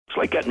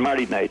like getting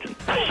married, Nathan.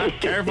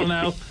 Careful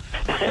now.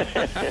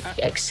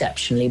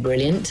 Exceptionally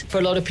brilliant. For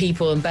a lot of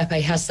people,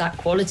 Mbappe has that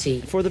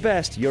quality. For the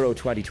best Euro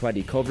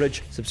 2020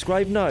 coverage,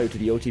 subscribe now to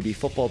the OTB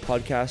Football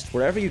Podcast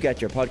wherever you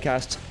get your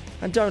podcasts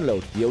and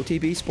download the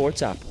OTB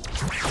Sports app.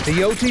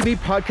 The OTB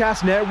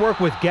Podcast Network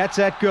with Get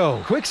Set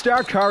Go. Quick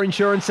start car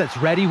insurance that's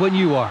ready when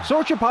you are.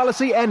 Sort your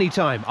policy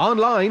anytime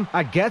online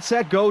at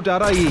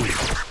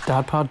getsetgo.ie.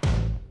 Dad Pod.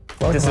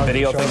 This is a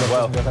video thing as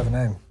well. Does have a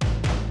name?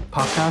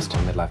 Podcast.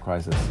 Midlife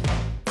crisis.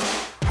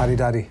 Paddy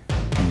Daddy.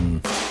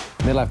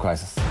 Midlife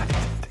crisis.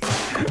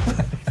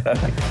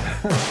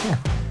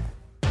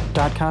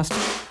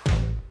 Dadcast.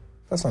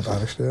 That's not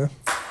bad, actually.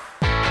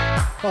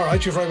 All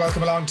right, you're very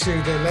welcome along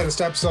to the latest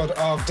episode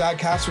of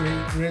Dadcast.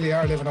 We really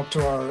are living up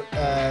to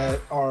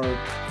our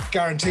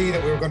guarantee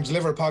that we were going to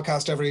deliver a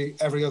podcast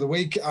every other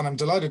week, and I'm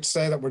delighted to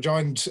say that we're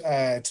joined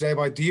today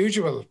by the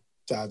usual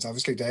dads.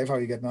 Obviously, Dave, how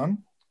are you getting on?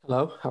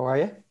 Hello, how are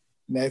you?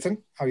 Nathan,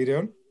 how are you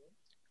doing?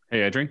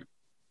 Hey, Adrian.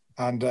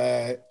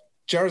 And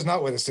Gerard's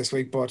not with us this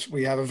week, but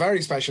we have a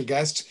very special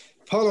guest,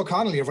 Paul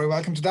O'Connell. You're very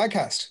welcome to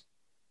Dadcast.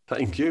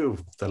 Thank you.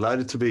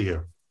 Delighted to be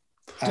here.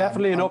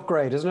 Definitely an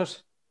upgrade, isn't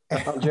it?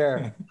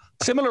 Ger.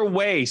 Similar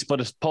weight,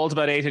 but Paul's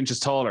about 8 inches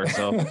taller.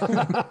 So,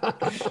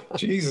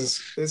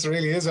 Jesus, this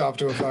really is off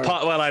to a fire.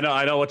 Well,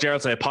 I know what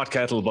Gerald say, pot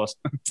kettle, but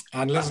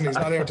and listen, he's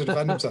not here to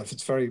defend himself.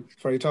 It's very,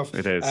 very tough.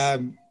 It is.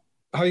 How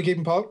are you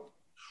keeping, Paul?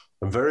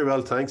 I'm very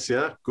well, thanks.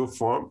 Yeah, good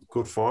form.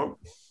 Good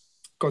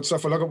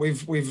stuff. Well, look,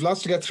 we've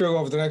lots to get through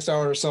over the next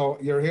hour or so.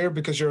 You're here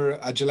because you're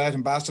a Gillette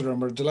ambassador,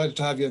 and we're delighted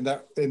to have you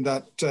in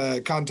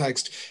that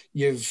context.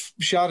 You've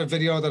shot a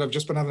video that I've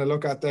just been having a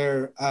look at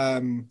there.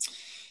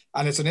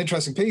 And it's an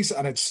interesting piece,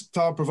 and it's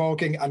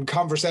thought-provoking and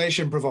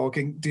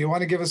conversation-provoking. Do you want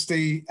to give us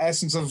the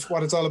essence of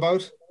what it's all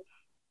about?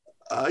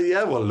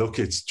 Yeah, well, look,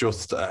 it's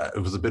just,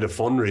 it was a bit of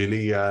fun,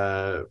 really.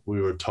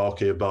 We were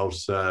talking about,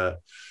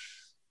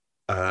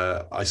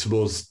 I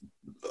suppose,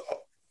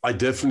 I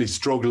definitely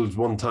struggled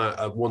one time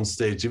at one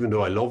stage, even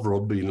though I love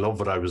rugby and love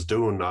what I was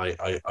doing,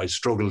 I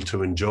struggled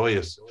to enjoy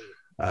it.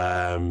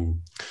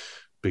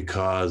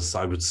 Because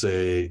I would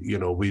say,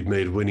 we've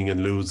made winning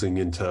and losing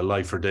into a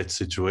life or death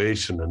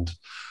situation. And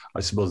I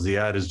suppose the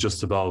ad is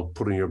just about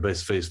putting your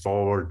best face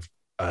forward,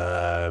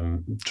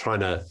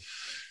 trying to,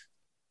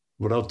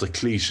 without the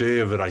cliche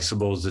of it, I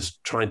suppose, is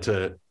trying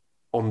to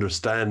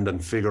understand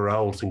and figure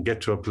out and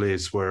get to a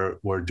place where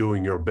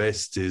doing your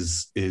best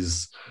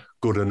is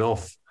good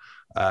enough.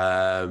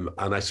 And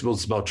I suppose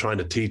it's about trying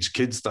to teach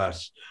kids that.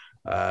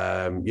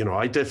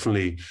 I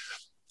definitely,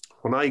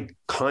 I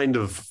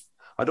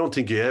don't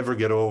think you ever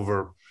get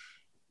over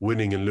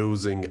winning and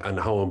losing and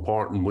how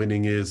important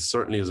winning is,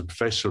 certainly as a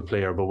professional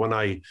player. But when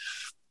I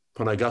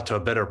got to a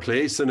better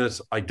place in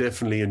it, I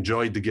definitely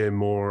enjoyed the game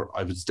more.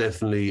 I was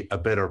definitely a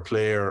better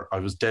player. I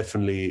was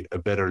definitely a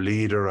better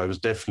leader. I was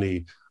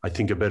definitely, I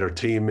think, a better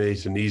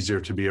teammate and easier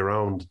to be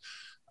around.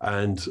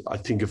 And I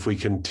think if we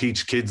can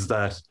teach kids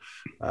that,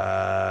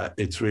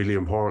 it's really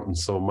important.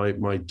 So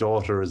my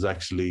daughter is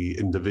actually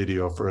in the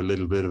video for a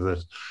little bit of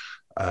it.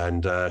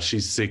 And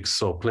she's 6,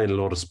 so playing a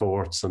lot of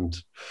sports and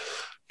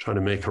trying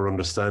to make her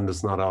understand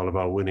it's not all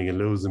about winning and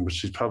losing, but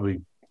she's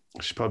probably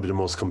the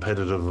most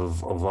competitive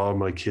of all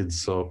my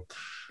kids. So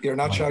you're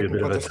not shouting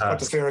put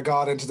the fear of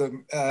God into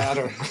them at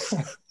her.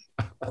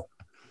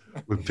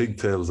 With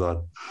pigtails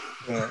on.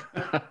 Yeah.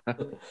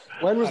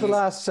 When was the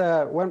last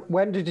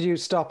when did you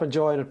stop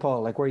enjoying it,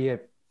 Paul? Like, were you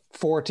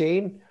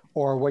 14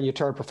 or when you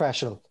turned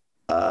professional?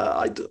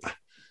 I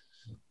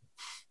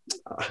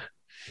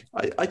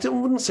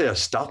wouldn't say I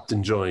stopped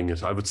enjoying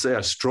it. I would say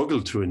I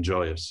struggled to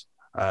enjoy it.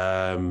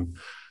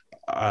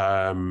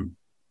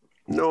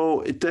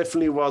 No, it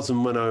definitely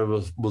wasn't when I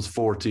was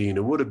 14.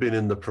 It would have been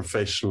in the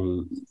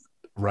professional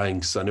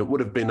ranks, and it would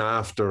have been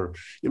after.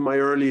 In my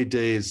early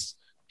days,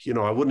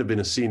 I wouldn't have been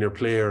a senior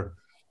player.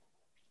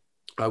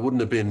 I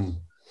wouldn't have been,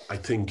 I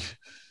think,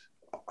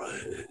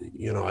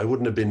 I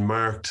wouldn't have been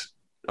marked.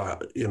 I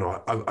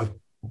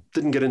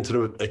didn't get into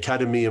the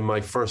academy in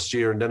my first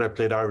year, and then I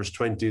played Irish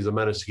 20s. I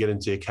managed to get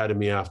into the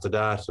academy after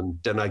that, and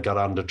then I got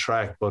on the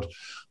track. But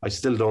I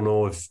still don't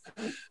know if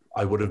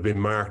I would have been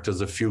marked as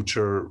a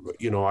future,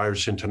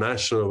 Irish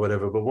international or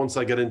whatever. But once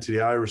I got into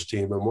the Irish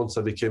team, and once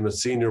I became a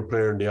senior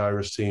player in the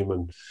Irish team,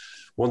 and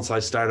once I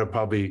started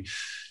probably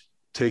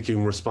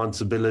taking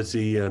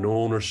responsibility and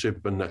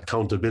ownership and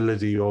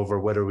accountability over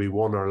whether we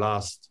won or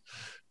lost,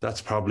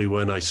 that's probably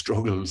when I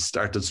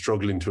started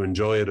struggling to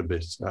enjoy it a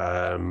bit.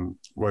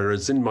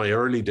 Whereas in my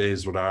early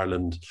days with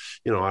Ireland,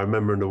 I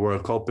remember in the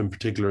World Cup in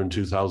particular in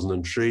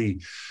 2003,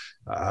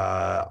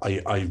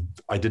 I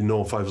didn't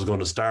know if I was going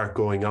to start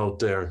going out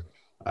there.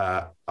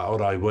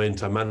 Out I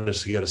went. I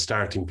managed to get a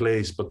starting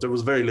place, but there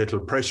was very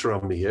little pressure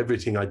on me.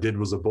 Everything I did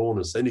was a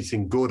bonus.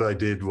 Anything good I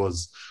did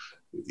was,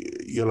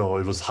 it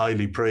was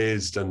highly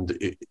praised. And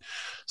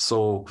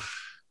so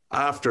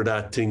after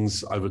that,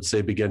 things, I would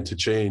say, began to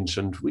change.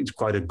 And we had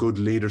quite a good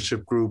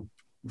leadership group,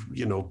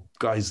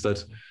 guys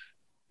that,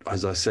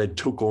 as I said,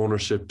 took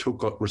ownership,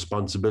 took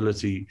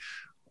responsibility.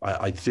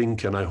 I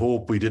think and I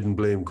hope we didn't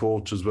blame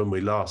coaches when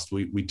we lost.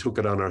 We took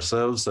it on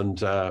ourselves,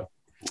 and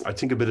I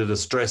think a bit of the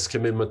stress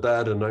came in with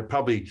that. And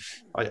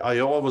I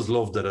always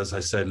loved it, as I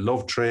said,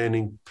 loved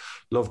training,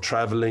 loved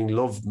traveling,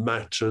 loved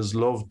matches,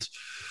 loved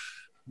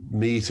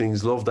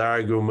meetings, loved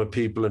arguing with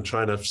people and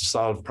trying to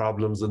solve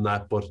problems and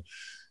that, but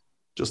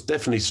just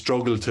definitely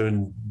struggled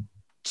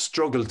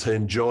to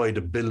enjoy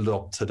the build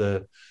up to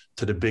the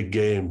big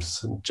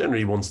games. And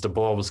generally, once the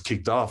ball was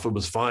kicked off, it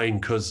was fine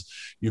because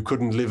you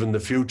couldn't live in the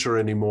future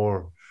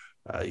anymore.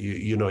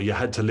 You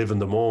had to live in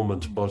the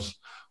moment. But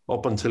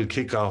up until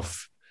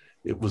kickoff,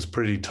 it was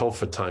pretty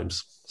tough at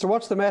times. So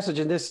what's the message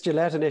in this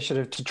Gillette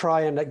initiative to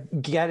try and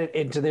get it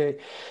into the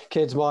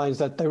kids' minds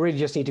that they really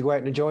just need to go out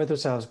and enjoy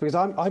themselves? Because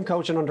I'm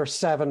coaching under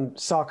 7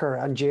 soccer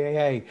and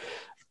GAA,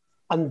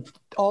 and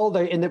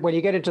when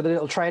you get into the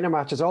little trainer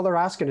matches, all they're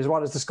asking is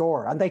what is the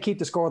score, and they keep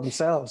the score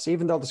themselves,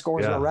 even though the score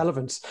is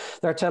irrelevant.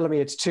 They're telling me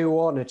it's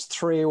 2-1, it's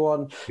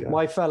 3-1. Yeah.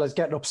 My fella's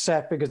getting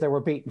upset because they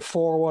were beaten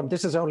 4-1.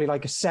 This is only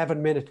like a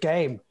 7-minute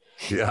game.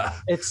 Yeah,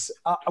 it's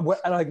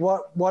like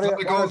what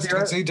are goals you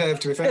can see,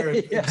 Dave, to be fair.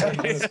 Look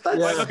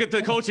at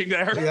the coaching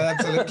there. Yeah,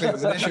 absolutely.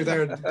 There's an issue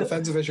there, a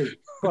defensive issue.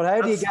 But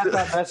how do you get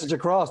that message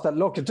across that,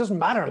 look, it doesn't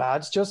matter,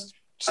 lads, just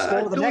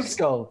score the next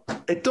goal?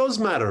 It does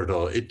matter,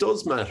 though. It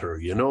does matter,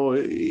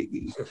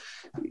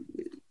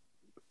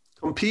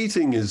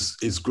 competing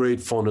is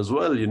great fun as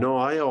well.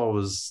 I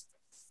always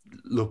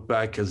look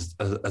back as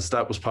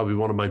that was probably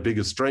one of my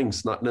biggest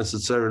strengths, not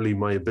necessarily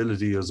my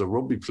ability as a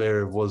rugby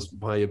player, was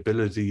my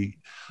ability.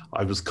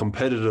 I was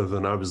competitive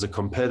and I was a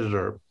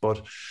competitor.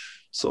 But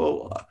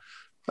so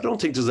I don't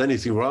think there's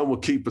anything wrong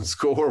with keeping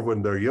score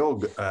when they're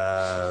young.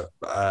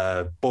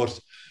 But,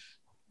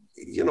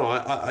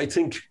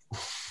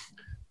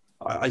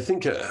 I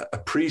think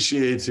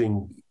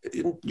appreciating,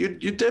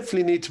 you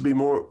definitely need to be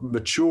more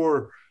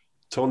mature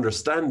to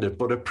understand it,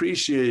 but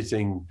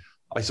appreciating,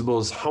 I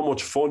suppose, how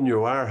much fun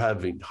you are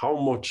having,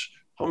 how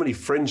many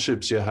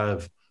friendships you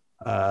have,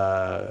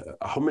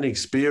 how many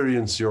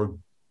experiences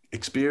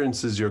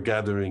you're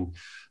gathering.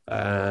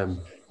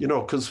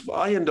 Because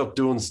I end up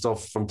doing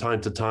stuff from time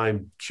to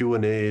time,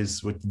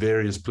 Q&As with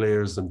various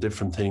players and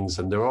different things,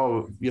 and they're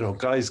all,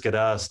 guys get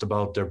asked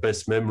about their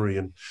best memory,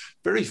 and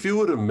very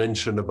few of them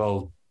mention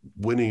about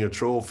winning a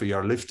trophy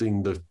or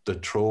lifting the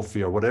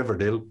trophy or whatever.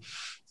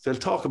 They'll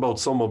talk about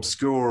some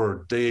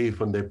obscure day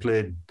when they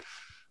played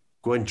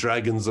Gwent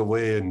Dragons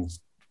away,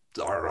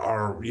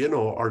 or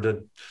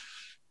the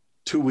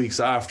 2 weeks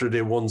after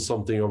they won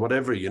something or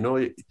whatever.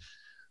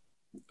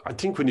 I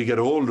think when you get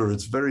older,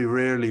 it's very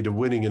rarely the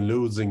winning and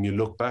losing you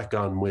look back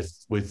on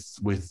with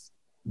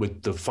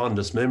the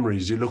fondest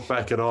memories. You look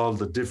back at all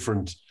the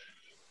different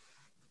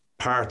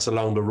parts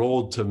along the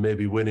road to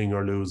maybe winning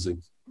or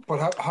losing.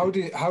 But how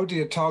do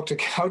you talk to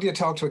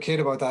a kid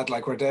about that?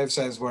 Like where Dave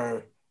says,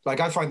 where, like,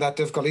 I find that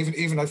difficult.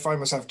 Even I find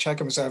myself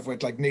checking myself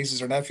with like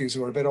nieces or nephews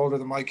who are a bit older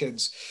than my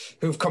kids,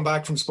 who've come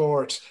back from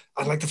sport,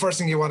 and like the first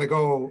thing you want to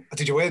go,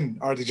 did you win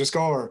or did you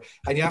score?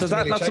 And you have to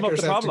really check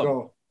yourself to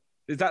go.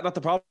 Is that not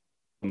the problem?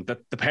 That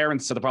the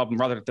parents are the problem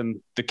rather than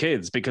the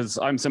kids? Because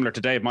I'm similar to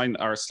Dave. Mine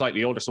are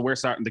slightly older, so we're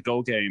starting the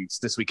Go games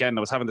this weekend.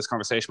 I was having this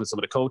conversation with some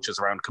of the coaches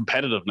around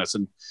competitiveness,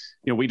 and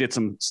we did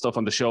some stuff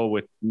on the show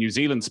with New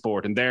Zealand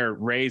sport, and they're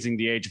raising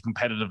the age of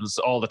competitiveness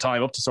all the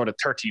time up to sort of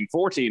 13,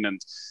 14. And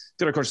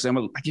the other coaches saying,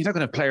 well, you're not going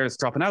to have players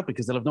dropping out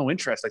because they'll have no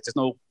interest. Like, there's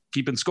no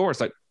keeping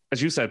scores. Like,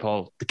 as you said,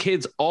 Paul, the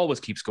kids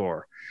always keep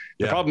score.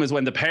 The problem is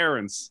when the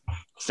parents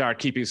start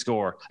keeping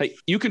score. Like,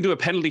 you can do a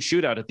penalty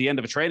shootout at the end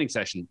of a training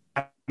session.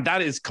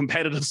 That is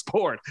competitive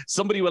sport.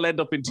 Somebody will end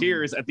up in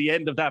tears at the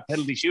end of that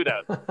penalty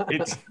shootout.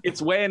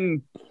 It's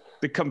when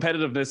the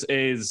competitiveness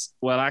is,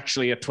 well,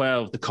 actually at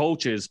 12, the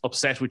coach is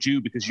upset with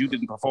you because you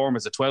didn't perform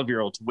as a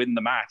 12-year-old to win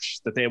the match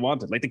that they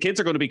wanted. Like, the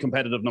kids are going to be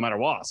competitive no matter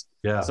what.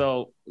 Yeah.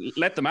 So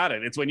let them at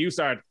it. It's when you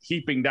start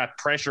heaping that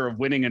pressure of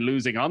winning and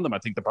losing on them, I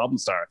think the problem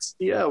starts.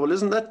 Yeah, well,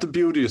 isn't that the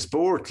beauty of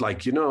sport?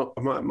 Like,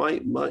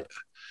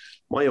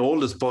 my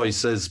oldest boy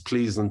says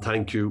please and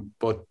thank you,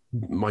 but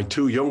my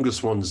two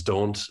youngest ones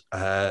don't.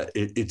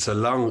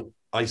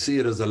 I see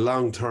it as a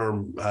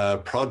long-term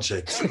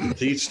project to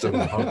teach them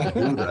how to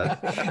do that.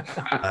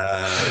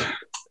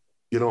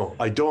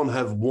 I don't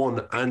have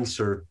one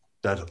answer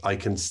that I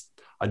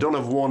don't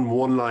have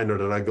one-liner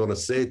that I'm going to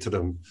say to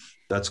them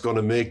that's going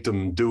to make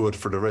them do it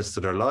for the rest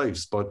of their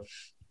lives. But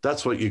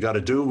that's what you got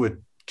to do with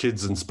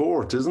kids in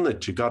sport, isn't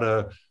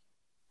it?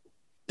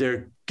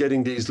 They're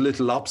getting these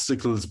little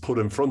obstacles put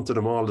in front of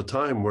them all the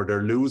time where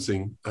they're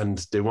losing,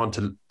 and they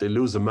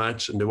lose a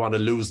match and they want to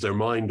lose their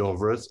mind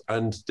over it,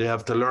 and they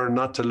have to learn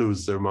not to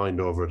lose their mind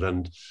over it.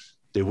 And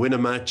they win a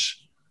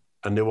match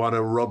and they want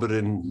to rub it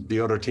in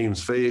the other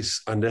team's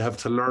face, and they have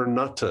to learn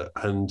not to.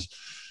 And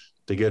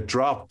they get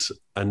dropped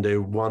and they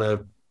want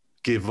to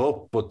give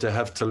up, but they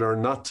have to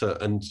learn not to.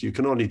 And you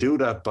can only do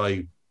that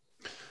by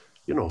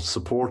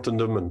supporting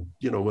them, and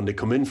when they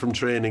come in from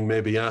training,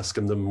 maybe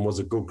asking them, was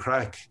it good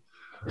crack,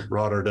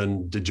 rather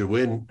than did you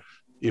win,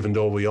 even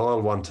though we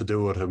all want to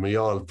do it and we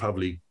all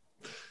probably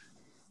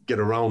get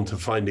around to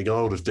finding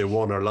out if they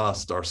won or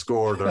lost or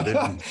scored or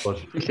didn't.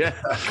 But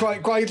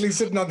quite quietly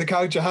sitting on the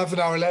couch a half an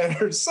hour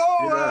later. So,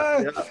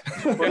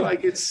 But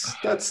like they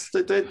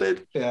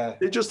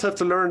just have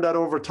to learn that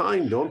over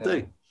time, don't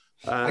they?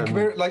 And come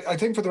here, like I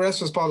think for the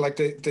rest of us, Paul, like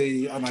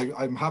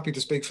I'm happy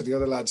to speak for the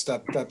other lads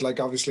that like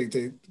obviously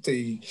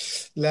the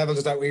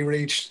levels that we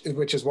reach,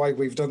 which is why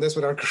we've done this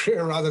with our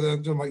career rather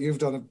than doing what you've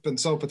done, have been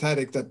so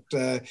pathetic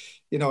that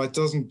it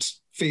doesn't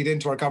feed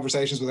into our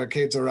conversations with our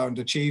kids around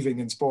achieving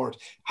in sport.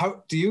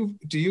 How do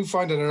you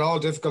find it at all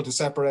difficult to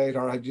separate,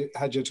 or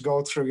had you to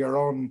go through your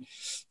own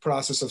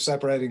process of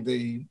separating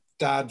the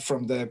dad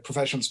from the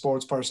professional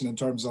sports person in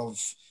terms of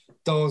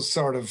those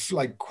sort of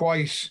like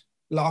quite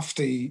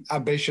lofty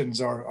ambitions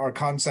or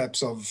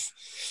concepts of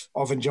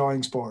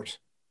enjoying sport?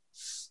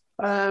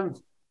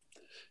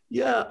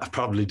 Yeah, I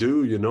probably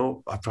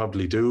do. I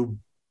probably do.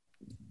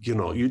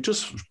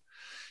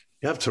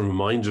 You have to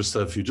remind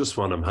yourself you just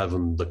want them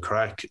having the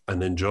crack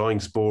and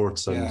enjoying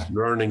sports and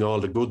learning all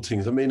the good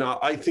things. I mean,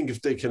 I think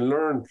if they can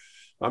learn,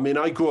 I mean,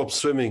 I grew up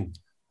swimming,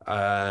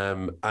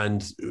 and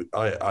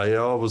I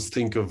always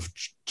think of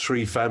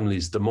three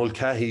families: the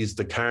Mulcahys,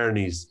 the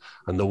Carneys,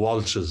 and the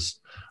Walshes.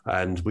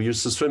 And we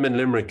used to swim in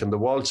Limerick, and the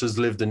Walshes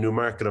lived in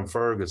Newmarket and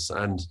Fergus,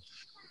 and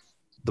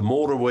the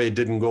motorway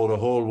didn't go the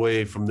whole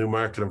way from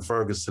Newmarket and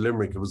Fergus to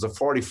Limerick. It was a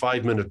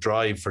 45-minute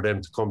drive for them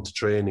to come to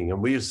training.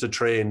 And we used to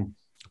train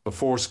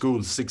before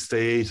school, 6 to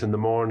 8 in the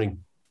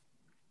morning.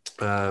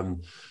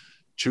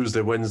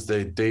 Tuesday,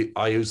 Wednesday,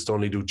 I used to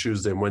only do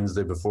Tuesday and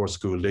Wednesday before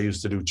school. They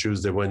used to do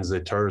Tuesday, Wednesday,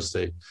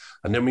 Thursday.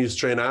 And then we used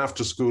to train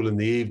after school in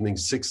the evening,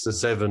 6 to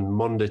 7,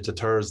 Monday to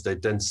Thursday,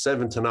 then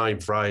 7 to 9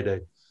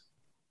 Friday,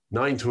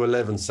 9 to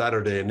 11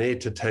 Saturday, and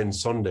 8 to 10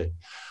 Sunday.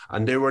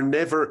 And they were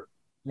never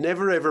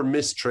ever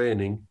missed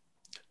training,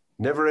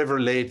 never ever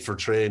late for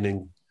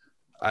training.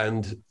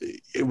 And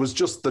it was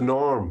just the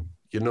norm,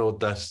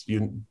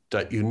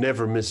 that you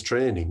never miss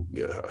training.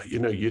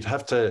 You'd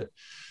have to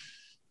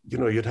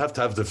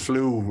have the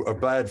flu, a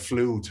bad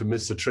flu, to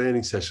miss a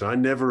training session. I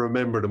never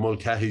remember the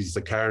Mulcahys,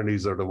 the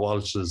Carneys, or the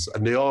Walshes,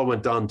 and they all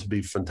went on to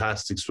be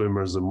fantastic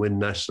swimmers and win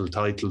national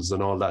titles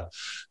and all that.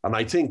 And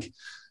I think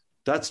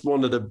that's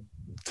one of the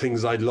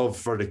things I'd love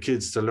for the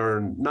kids to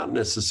learn, not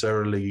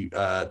necessarily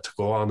to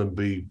go on and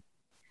be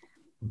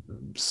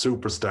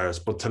superstars,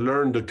 but to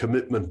learn the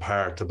commitment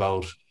part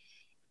about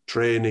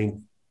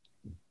training,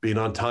 being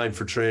on time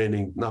for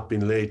training, not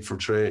being late for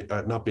training,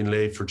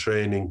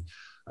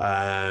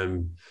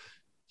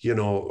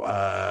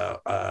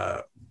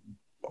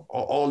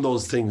 all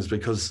those things,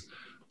 because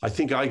I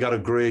think I got a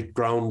great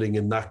grounding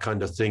in that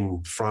kind of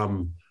thing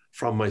from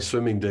my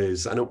swimming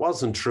days. And it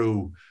wasn't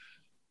true,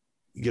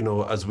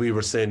 as we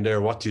were saying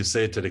there, what do you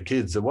say to the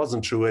kids? It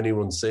wasn't true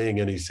anyone saying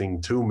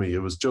anything to me. It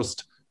was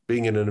just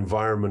being in an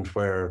environment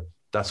where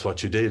that's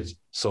what you did.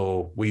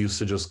 So we used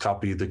to just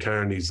copy the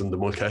Carneys and the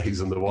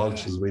Mulcahys and the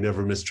Walshes. We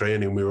never missed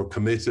training. We were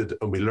committed,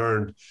 and we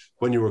learned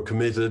when you were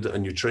committed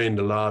and you trained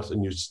a lot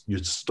and you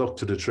stuck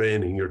to the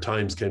training, your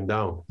times came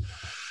down.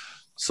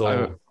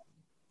 So...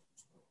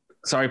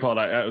 Sorry, Paul.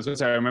 I was going to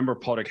say, I remember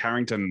Padraig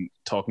Harrington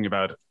talking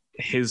about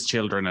his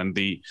children and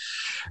the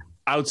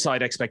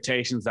outside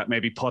expectations that may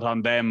be put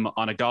on them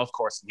on a golf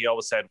course. And he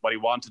always said what he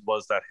wanted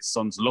was that his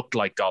sons looked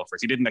like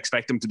golfers. He didn't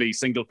expect them to be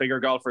single-figure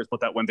golfers,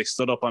 but that when they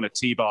stood up on a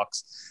tee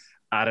box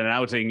at an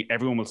outing,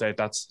 everyone would say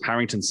that's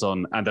Harrington's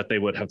son, and that they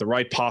would have the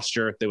right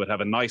posture, they would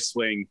have a nice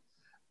swing,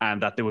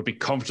 and that they would be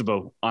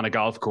comfortable on a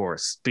golf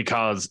course,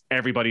 because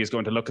everybody is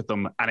going to look at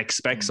them and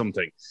expect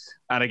something.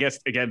 And I guess,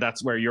 again,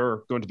 that's where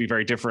you're going to be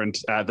very different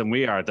than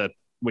we are, that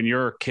when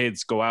your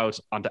kids go out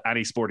onto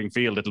any sporting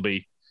field, it'll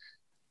be,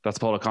 that's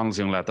Paul O'Connell's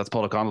young lad, that's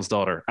Paul O'Connell's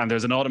daughter. And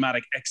there's an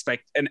automatic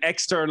an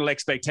external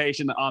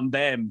expectation on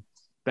them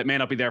that may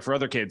not be there for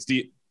other kids.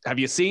 Have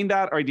you seen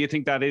that, or do you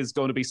think that is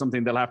going to be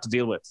something they'll have to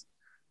deal with?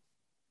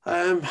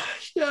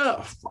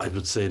 Yeah, I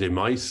would say they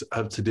might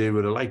have to deal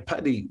with it. Like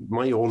Paddy,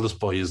 my oldest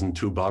boy, isn't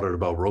too bothered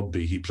about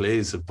rugby. He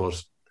plays it,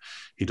 but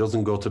he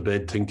doesn't go to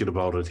bed thinking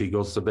about it. He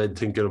goes to bed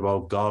thinking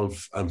about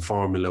golf and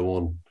Formula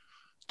One.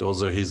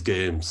 Those are his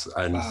games,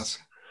 and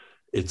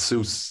it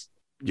suits.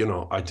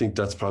 I think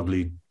that's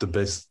probably the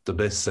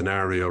best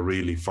scenario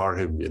really for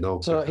him.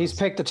 So he's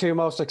picked the two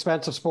most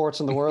expensive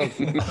sports in the world.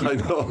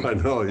 I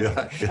know.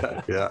 Yeah.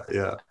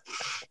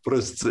 But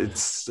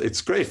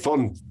it's great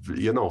fun,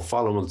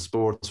 following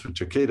sports with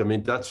your kid. I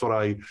mean, that's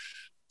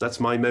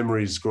my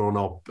memories growing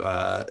up,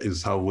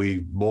 is how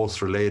we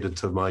most related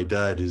to my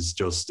dad,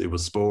 it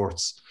was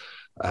sports.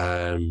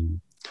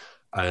 And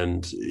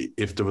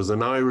if there was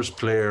an Irish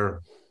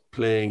player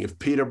playing, if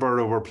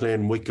Peterborough were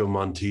playing Wickham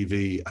on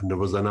TV and there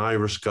was an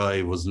Irish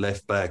guy was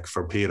left back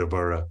for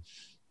Peterborough,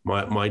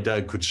 my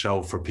dad could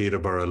shout for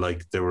Peterborough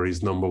like they were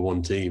his number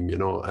one team,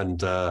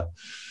 and so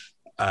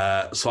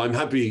I'm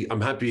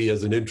happy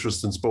as an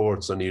interest in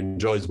sports, and he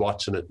enjoys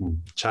watching it and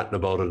chatting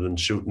about it and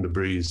shooting the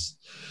breeze.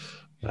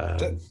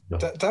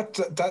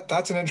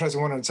 That's an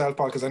interesting one in itself,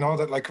 Paul, because I know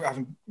that, like, I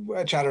haven't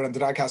chatted on the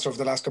Dadcast over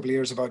the last couple of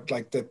years about,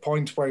 like, the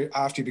point where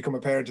after you become a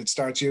parent, it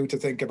starts you to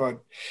think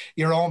about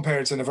your own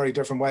parents in a very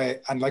different way.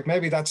 And, like,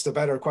 maybe that's the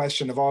better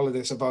question of all of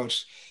this, about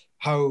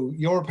how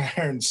your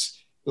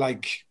parents,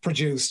 like,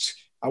 produced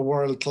a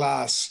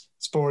world-class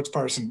sports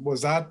person.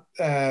 Was that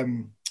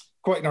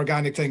quite an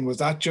organic thing? Was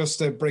that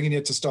just bringing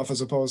you to stuff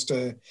as opposed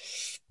to,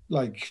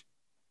 like,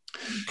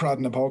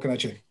 prodding and poking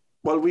at you?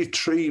 Well, we've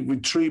three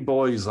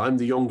boys. I'm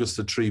the youngest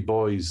of three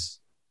boys.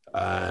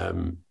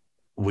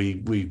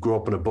 We grew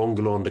up in a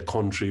bungalow in the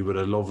country with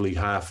a lovely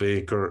half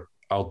acre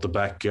out the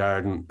back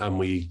garden, and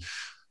we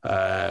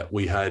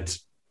had,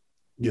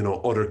 you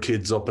know, other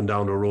kids up and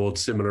down the road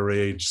similar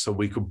age, so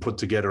we could put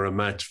together a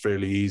match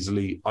fairly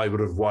easily. I would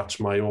have watched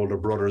my older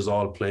brothers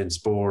all playing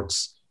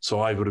sports,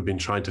 so I would have been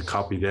trying to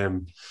copy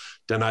them.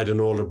 Then I had an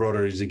older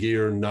brother. He's a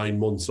year and 9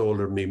 months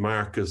older than me,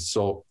 Marcus.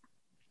 So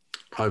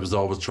I was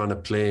always trying to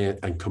play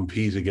and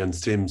compete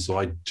against him. So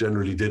I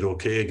generally did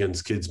okay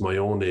against kids my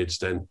own age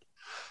then.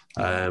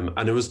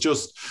 And it was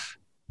just,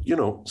 you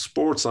know,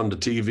 sports on the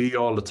TV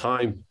all the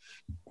time.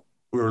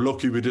 We were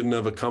lucky we didn't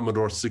have a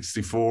Commodore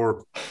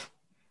 64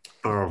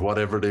 or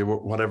whatever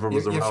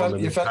was around.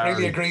 You felt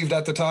really aggrieved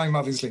at the time,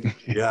 obviously.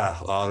 Yeah,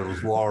 there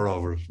was war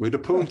over it. We had a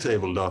pool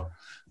table though.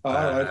 All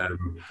right.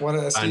 What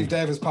a Steve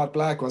Davis pot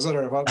black, was it,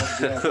 or what?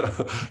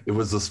 Yeah. It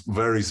was a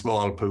very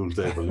small pool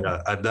table,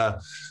 yeah. And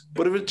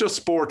but it was just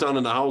sport on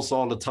in the house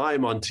all the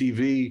time on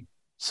TV.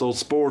 So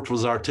sport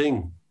was our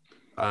thing,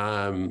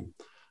 and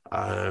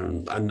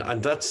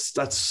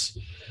that's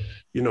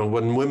you know,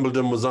 when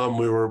Wimbledon was on,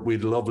 we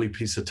had a lovely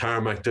piece of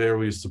tarmac there.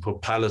 We used to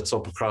put pallets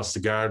up across the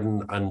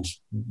garden, and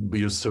we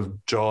used to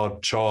draw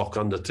chalk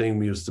on the thing.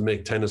 We used to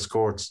make tennis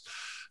courts.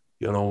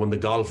 You know, when the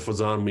golf was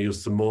on, we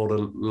used to mow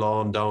the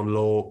lawn down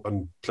low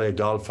and play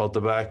golf out the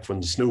back.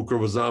 When the snooker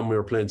was on, we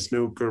were playing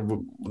snooker.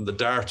 When the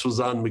darts was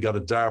on, we got a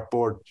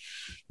dartboard.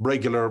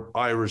 Regular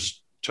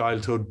Irish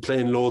childhood,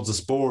 playing loads of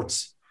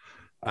sports.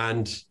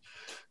 And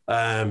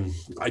I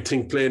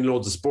think playing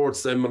loads of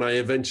sports, then when I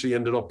eventually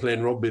ended up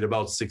playing rugby at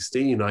about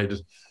 16, I had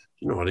a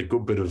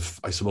good bit of,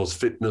 I suppose,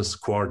 fitness,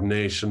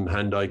 coordination,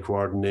 hand-eye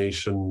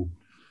coordination,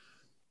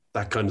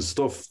 that kind of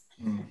stuff.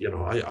 You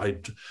know, I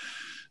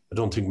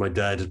don't think my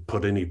dad had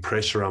put any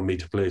pressure on me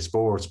to play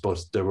sports,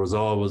 but there was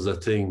always a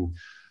thing.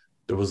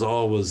 There was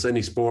always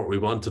any sport we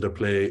wanted to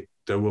play,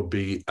 there would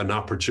be an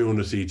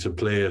opportunity to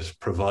play it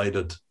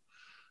provided.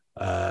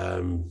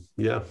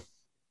 Yeah.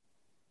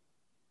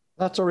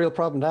 That's a real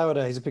problem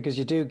nowadays, because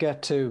you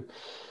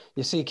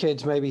see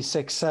kids maybe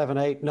 6, 7,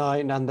 8,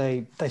 9, and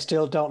they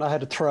still don't know how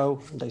to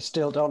throw. They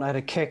still don't know how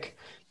to kick.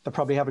 They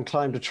probably haven't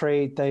climbed a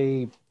tree.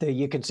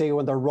 You can see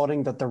when they're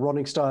running that their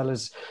running style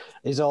is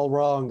all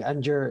wrong,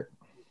 and you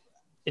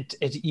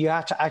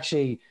have to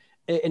actually,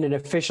 in an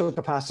official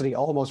capacity,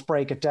 almost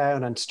break it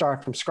down and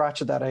start from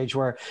scratch at that age,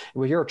 where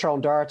you're throwing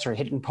darts or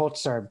hitting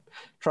putts or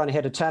trying to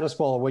hit a tennis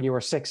ball when you were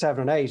 6,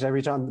 7, and 8.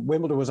 Every time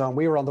Wimbledon was on,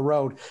 we were on the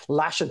road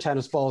lashing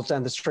tennis balls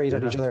down the street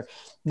at each other.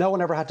 No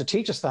one ever had to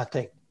teach us that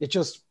thing. It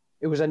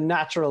was a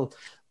natural,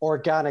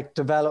 organic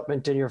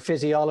development in your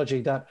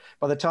physiology that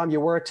by the time you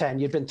were 10,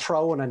 you'd been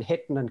throwing and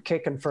hitting and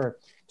kicking for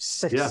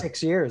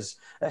six years.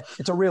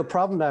 It's a real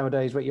problem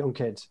nowadays with young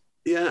kids.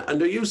 Yeah, and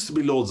there used to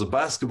be loads of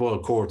basketball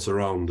courts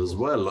around as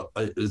well,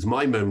 is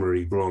my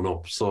memory growing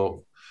up.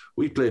 So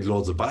we played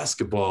loads of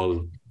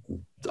basketball.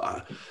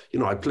 You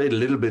know, I played a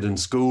little bit in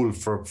school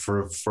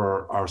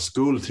for our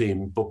school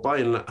team, but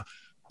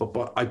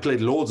I played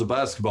loads of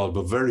basketball,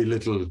 but very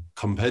little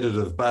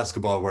competitive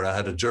basketball where I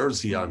had a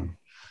jersey on.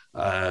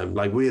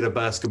 Like we had a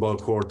basketball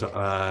court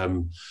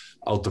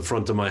out the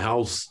front of my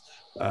house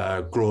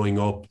growing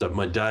up that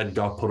my dad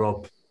got put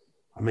up.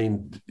 I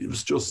mean,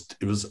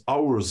 it was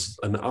hours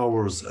and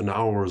hours and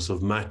hours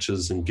of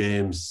matches and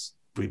games.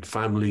 We'd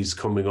families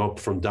coming up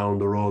from down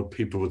the road.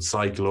 People would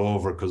cycle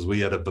over because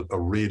we had a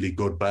really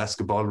good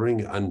basketball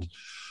ring, and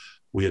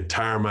we had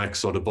tarmac,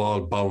 so the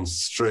ball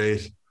bounced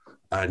straight.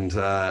 And,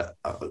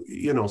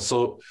 you know,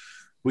 so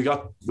we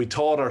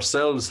taught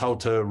ourselves how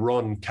to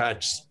run,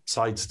 catch,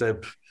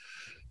 sidestep.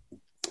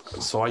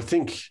 So I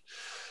think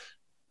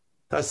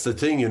that's the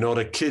thing, you know,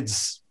 that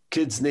kids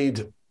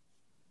need.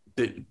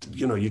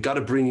 You know, you got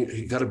to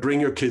bring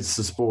your kids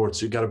to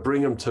sports. You got to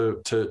bring them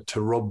to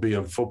rugby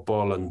and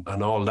football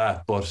and all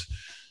that. But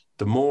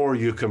the more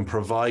you can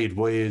provide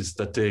ways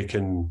that they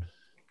can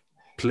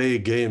play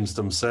games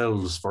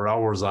themselves for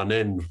hours on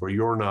end, where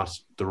you're not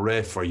the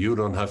ref or you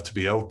don't have to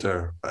be out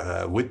there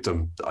with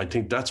them, I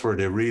think that's where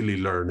they really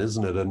learn,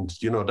 isn't it? And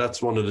you know,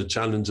 that's one of the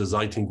challenges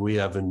I think we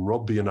have in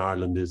rugby in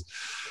Ireland is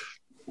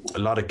a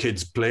lot of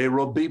kids play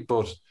rugby,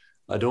 but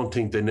I don't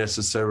think they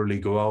necessarily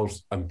go out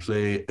and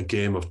play a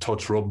game of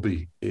touch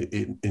rugby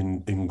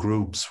in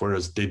groups,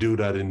 whereas they do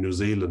that in New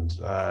Zealand.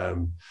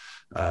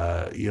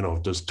 You know,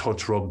 there's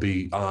touch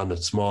rugby on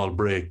at small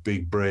break,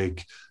 big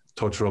break,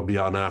 touch rugby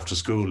on after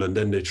school, and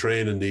then they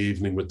train in the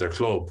evening with their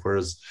club.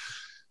 Whereas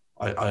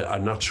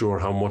I'm not sure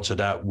how much of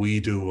that we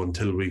do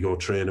until we go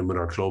training with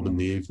our club in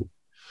the evening.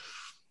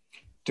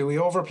 do we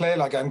overplay?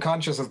 Like, I'm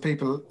conscious of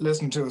people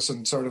listening to us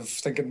and sort of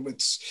thinking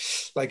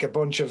it's like a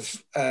bunch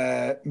of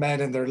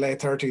men in their late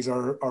 30s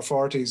or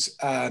 40s,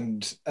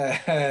 and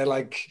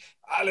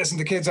listen,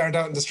 the kids aren't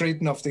out in the street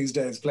enough these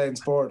days playing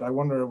sport. I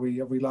wonder, have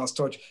we lost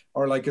touch?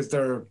 Or like, is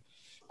there,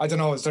 I don't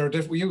know, is there a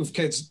different, you have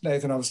kids,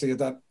 Nathan, obviously at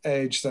that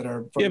age that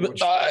are very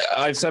much...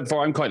 I've said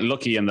before, I'm quite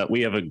lucky in that we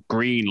have a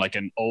green, like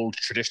an old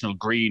traditional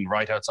green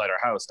right outside our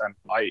house. And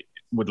I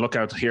would look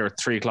out here at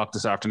 3:00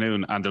 this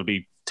afternoon and there'll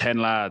be 10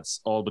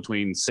 lads, all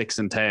between 6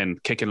 and 10,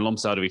 kicking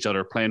lumps out of each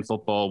other, playing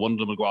football. One of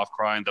them will go off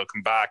crying, they'll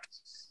come back.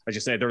 As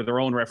you say, they're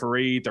their own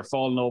referee, they're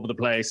falling over the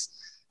place.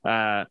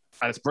 And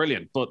it's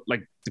brilliant. But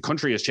like, the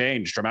country has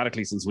changed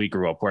dramatically since we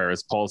grew up,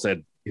 whereas Paul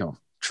said, you know,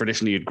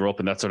 traditionally you'd grow up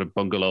in that sort of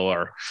bungalow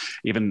or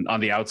even on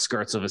the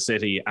outskirts of a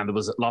city and there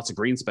was lots of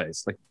green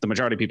space. Like, the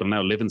majority of people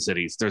now live in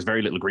cities. There's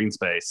very little green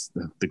space.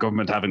 The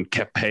government haven't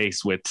kept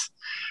pace with,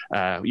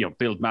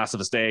 build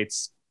massive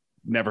estates,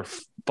 never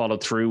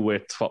followed through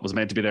with what was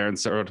meant to be there in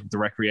sort of the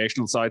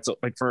recreational side. So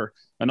like, for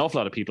an awful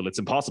lot of people, it's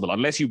impossible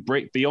unless you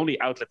break. The only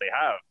outlet they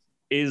have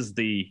is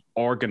the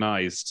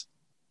organized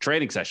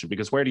training session,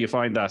 because where do you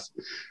find that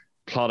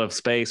plot of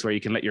space where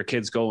you can let your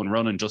kids go and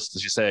run and, just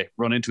as you say,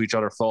 run into each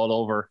other, fall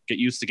over, get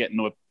used to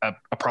getting a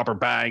proper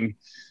bang,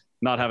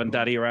 not having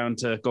daddy around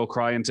to go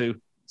cry into.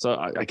 So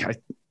I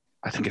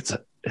think it's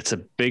a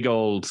big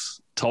old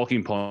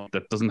talking point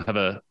that doesn't have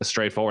a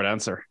straightforward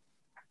answer.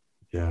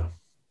 Yeah.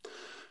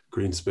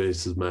 Green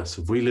space is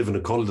massive. We live in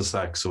a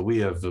cul-de-sac, so we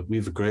have a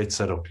great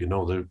setup. You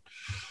know,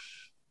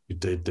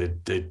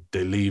 they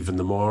leave in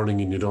the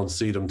morning and you don't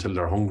see them till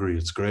they're hungry.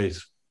 It's great.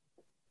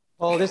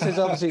 Oh, this is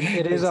obviously,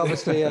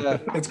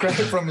 it's great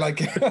from like,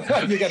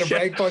 you get a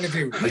break point of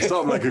view. I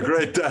sound like a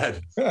great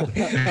dad.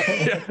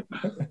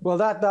 Well,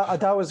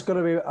 that was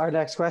going to be our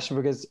next question,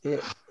 because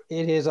it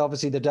is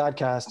obviously the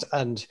Dadcast,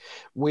 and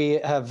we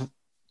have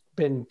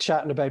been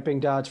chatting about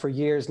being dads for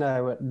years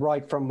now,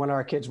 right from when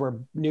our kids were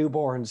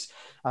newborns,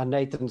 and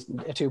Nathan's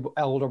two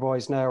older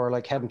boys now are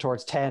like heading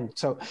towards 10.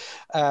 So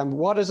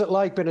what is it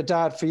like being a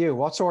dad for you?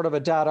 What sort of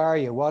a dad are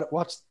you?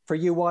 What's for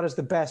you, what is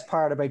the best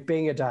part about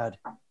being a dad?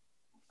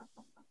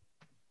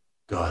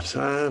 God,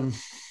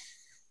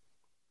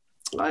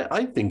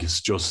 I think it's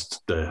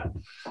just the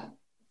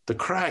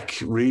crack,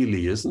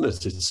 really, isn't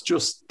it? It's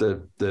just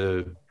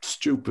the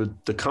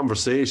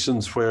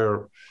conversations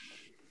where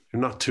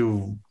you're not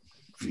too,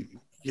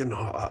 you're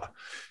not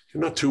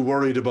too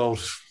worried about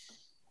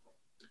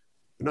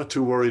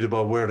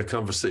where the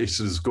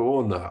conversation is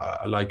going.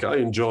 I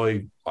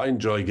enjoy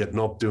getting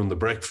up, doing the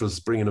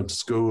breakfast, bringing them to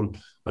school.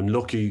 I'm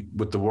lucky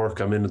with the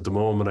work I'm in at the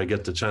moment. I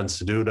get the chance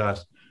to do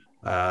that.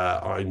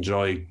 I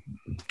enjoy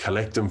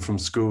collecting from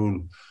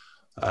school,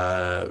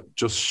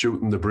 just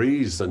shooting the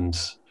breeze and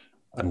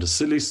the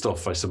silly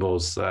stuff, I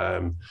suppose. I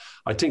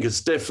think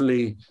it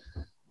definitely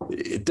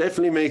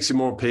makes you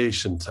more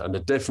patient, and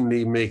it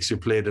definitely makes you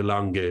play the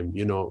long game.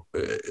 You know,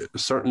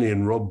 certainly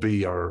in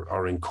rugby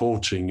or in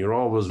coaching, you're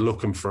always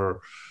looking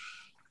for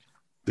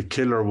the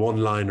killer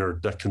one-liner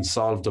that can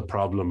solve the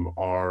problem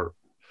or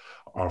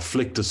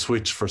flick the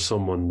switch for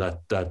someone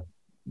that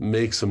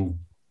makes them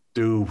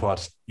do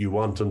what you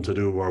want them to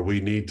do or we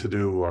need to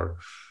do.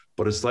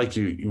 But it's like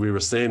we were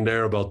saying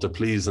there about the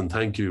please and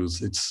thank yous.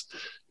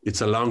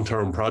 It's a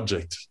long-term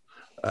project,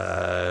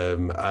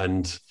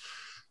 and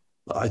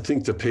I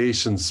think the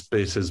patience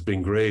bit has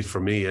been great for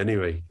me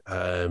anyway.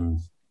 Do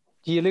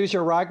you lose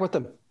your rag with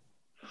them?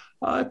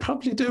 I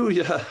probably do,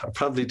 yeah. I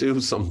probably do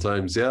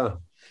sometimes, yeah.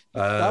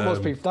 That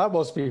must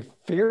be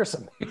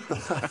fearsome.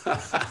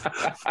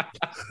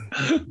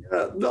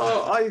 Yeah,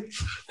 no,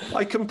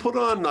 I can put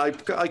on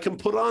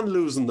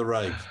losing the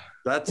rag.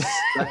 That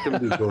can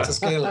be good. It's a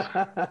skill.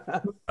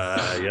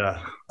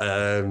 Yeah.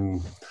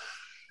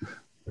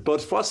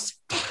 But what's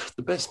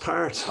the best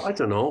part? I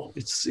don't know.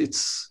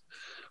 It's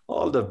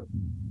all the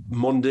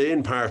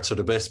mundane parts are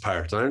the best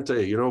part, aren't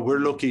they? You know, we're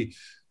lucky.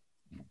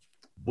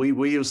 I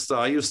used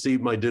to eat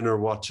my dinner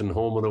watching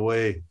Home and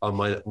Away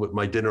with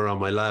my dinner on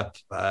my lap,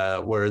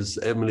 whereas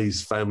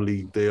Emily's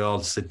family, they all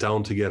sit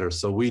down together.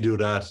 So we do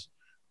that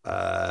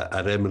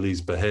at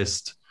Emily's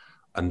behest,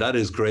 and that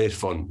is great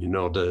fun. You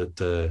know,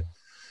 the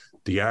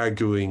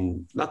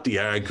arguing, not the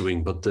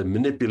arguing, but the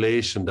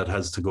manipulation that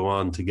has to go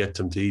on to get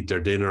them to eat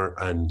their dinner,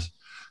 and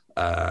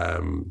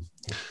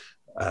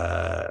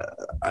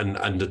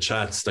the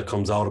chats that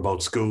comes out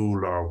about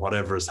school or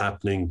whatever is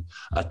happening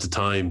at the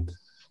time.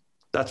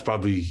 That's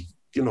probably,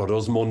 you know,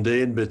 those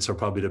mundane bits are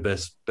probably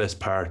the best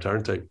part,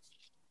 aren't they?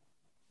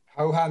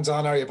 How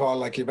hands-on are you, Paul?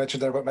 Like you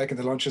mentioned there about making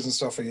the lunches and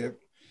stuff.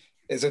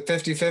 Is it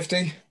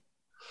 50-50?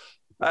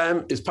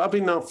 It's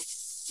probably not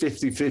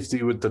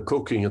 50-50 with the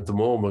cooking at the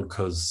moment,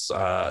 because,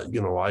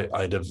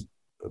 I'd have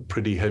a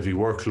pretty heavy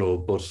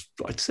workload, but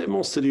I'd say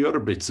most of the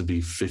other bits would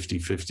be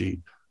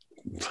 50-50,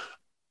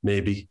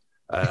 maybe.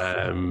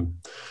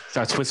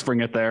 Starts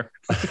whispering it there.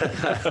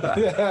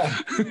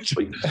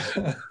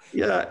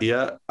 Yeah.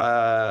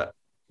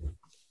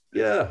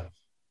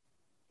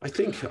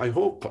 I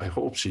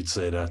hope she'd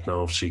say that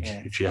now if she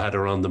had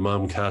her on the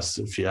Momcast,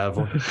 if you have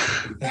one.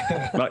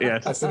 Not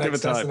yet. That's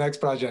the next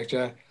project.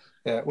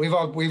 Yeah. We've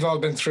all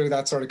been through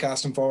that sort of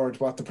casting forward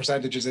what the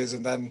percentages is,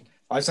 and then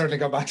I certainly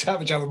got back to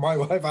have a chat with my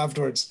wife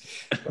afterwards.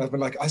 I've been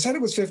like, I said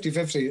it was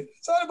 50-50. Is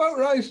that about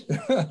right?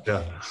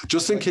 Yeah.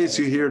 Just in case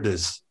you hear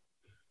this,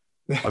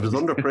 I was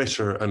under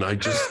pressure and I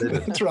just did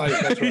it. That's right.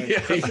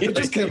 It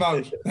just came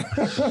out.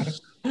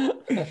 But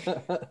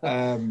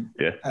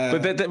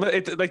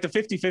like the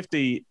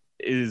 50-50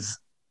 is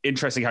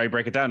interesting how you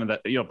break it down, and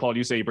that, you know, Paul,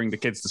 you say you bring the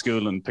kids to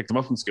school and pick them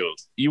up from school.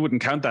 You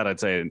wouldn't count that, I'd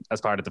say,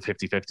 as part of the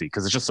 50-50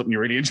 because it's just something you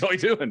really enjoy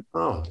doing.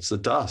 Oh, it's a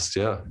dust.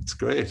 Yeah, it's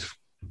great.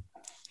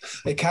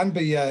 It can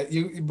be.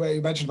 You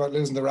mentioned about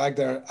losing the rag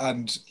there,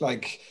 and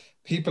like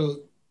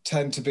people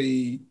tend to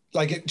be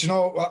like, do you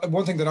know,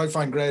 one thing that I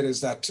find great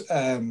is that,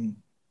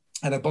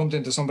 and I bumped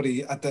into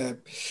somebody and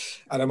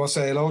I must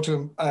say hello to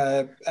him,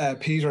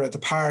 Peter at the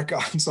park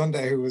on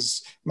Sunday, who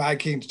was mad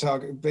keen to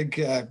talk, big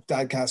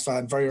Dadcast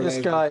fan, very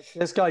relatable.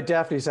 This guy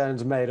definitely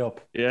sounds made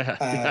up.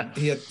 Yeah.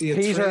 He had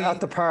Peter at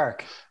the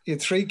park. He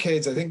had 3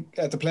 kids, I think,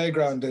 at the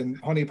playground in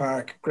Honey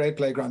Park. Great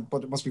playground,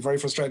 but it must be very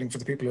frustrating for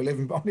the people who live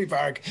in Honey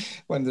Park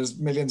when there's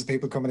millions of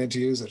people coming in to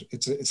use it.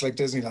 It's like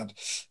Disneyland.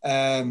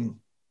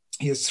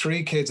 He has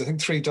 3 kids, I think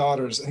 3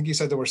 daughters. I think he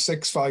said there were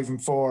 6, 5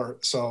 and 4.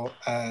 So,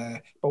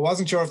 but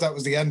wasn't sure if that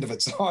was the end of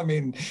it. So, I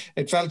mean,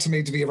 it felt to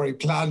me to be a very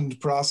planned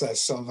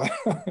process of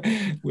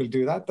we'll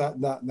do that,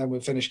 and then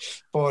we'll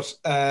finish. But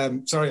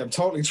sorry, I'm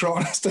totally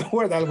thrown as to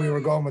where the hell we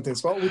were going with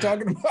this. What were we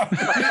talking about?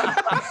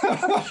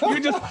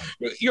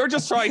 you're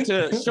just trying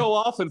to show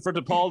off in front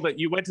of Paul that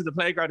you went to the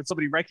playground and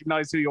somebody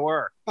recognized who you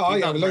were. Oh,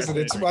 yeah, listen,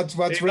 it's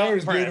what's rare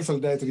is beautiful,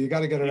 Nathan. You got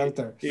to get it out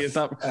there. He is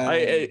not.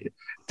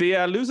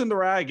 The losing the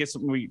rag is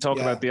something we talk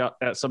about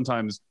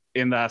sometimes,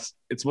 in that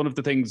it's one of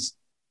the things,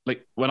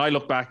 like when I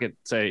look back at,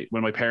 say,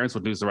 when my parents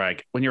would lose the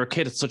rag, when you're a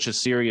kid, it's such a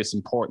serious,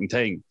 important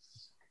thing.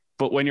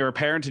 But when you're a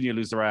parent and you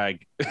lose the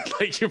rag,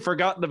 like you've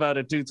forgotten about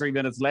it 2-3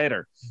 minutes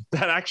later,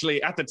 that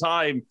actually at the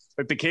time,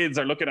 like the kids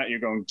are looking at you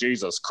going,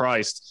 Jesus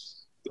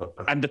Christ.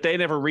 And that they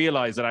never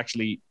realize that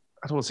actually,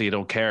 I don't want to say you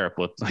don't care,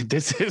 but like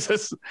it's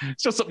just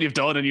something you've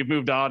done and you've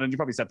moved on and you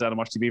probably sat down and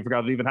watched TV and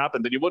forgot it even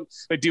happened. And you wouldn't,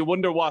 like, do you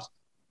wonder what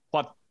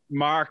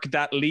mark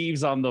that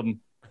leaves on them,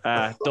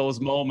 those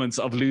moments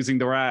of losing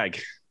the rag?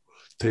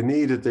 They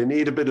need it. They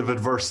need a bit of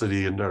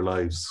adversity in their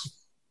lives.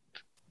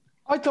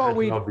 I thought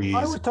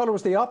it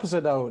was the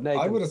opposite though,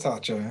 Nathan. I would have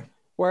thought, yeah.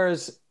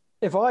 Whereas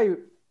if I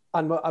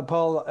and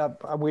Paul,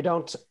 we're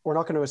not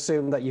going to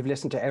assume that you've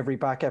listened to every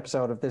back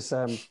episode of this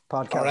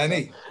podcast,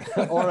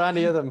 or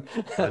any of them,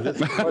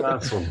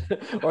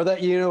 or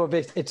that you know of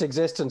its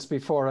existence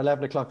before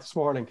 11 o'clock this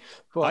morning.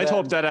 But I'd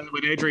hope that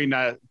when Adrian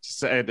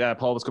said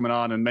Paul was coming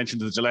on and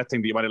mentioned the Gillette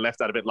thing, that you might have left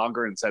that a bit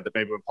longer and said that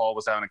maybe when Paul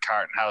was down in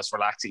Carton House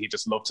relaxing, he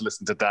just loved to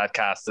listen to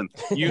Dadcast and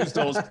use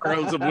those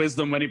pearls of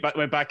wisdom when he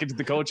went back into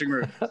the coaching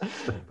room.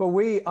 But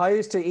I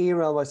used to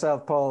email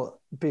myself, Paul,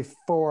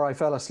 before I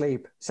fell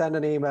asleep, send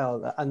an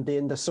email, and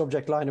in the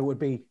subject line it would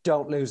be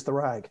 "Don't lose the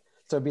rag."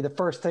 So it'd be the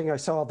first thing I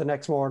saw the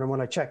next morning when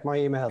I checked my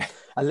email,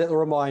 a little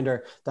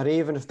reminder that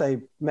even if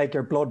they make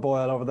your blood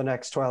boil over the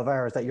next 12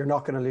 hours, that you're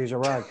not going to lose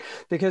your rag.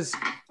 Because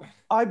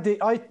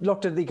I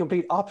looked at the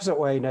complete opposite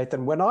way,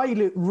 Nathan. When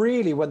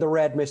the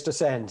red mist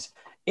descends,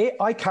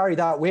 I carry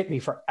that with me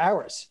for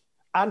hours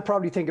and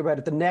probably think about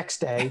it the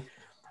next day.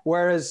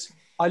 Whereas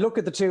I look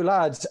at the 2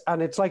 lads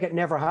and it's like it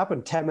never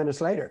happened 10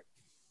 minutes later.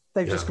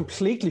 They've just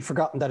completely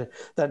forgotten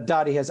that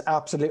Daddy has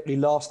absolutely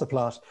lost the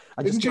plot.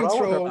 Didn't you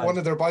throw one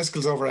of their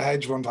bicycles over a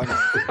hedge one time?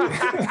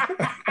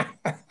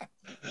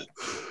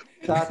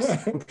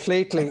 That's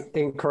completely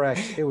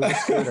incorrect. It was a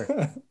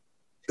scooter.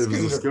 It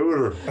was a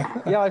scooter.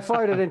 Yeah, I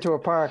fired it into a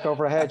park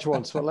over a hedge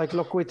once. But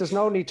look, there's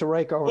no need to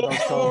rake over those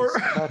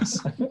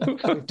stones.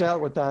 We've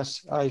dealt with that.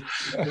 I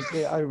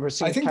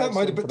received. I think that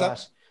might have been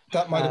that.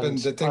 That might have been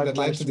the thing that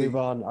led to move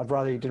on. I'd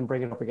rather you didn't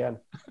bring it up again.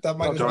 That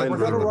might have been. We're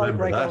going to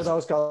break over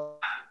those guys.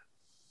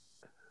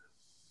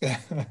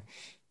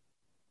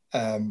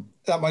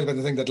 That might have been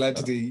the thing that led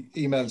to the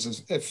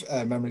emails, if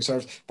memory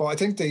serves. But I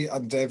think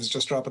and Dave is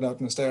just dropping out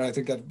in the stair. I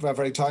think at a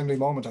very timely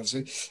moment,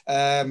 obviously.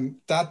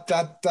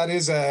 That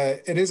is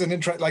an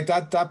interest, like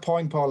that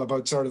point, Paul,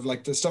 about sort of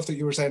like the stuff that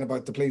you were saying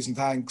about the please and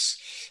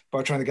thanks,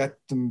 about trying to get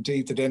them to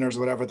eat the dinners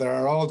or whatever. There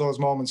are all those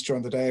moments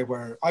during the day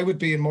where I would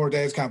be in more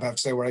Dave's camp, I have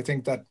to say, where I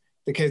think that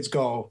the kids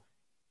go,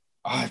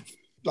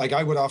 like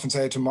I would often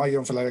say to my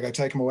young fella, like I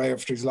take him away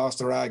after he's lost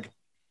the rag,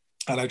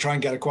 and I try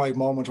and get a quiet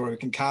moment where we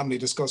can calmly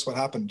discuss what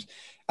happened.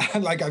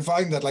 And like, I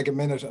find that like a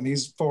minute, and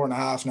he's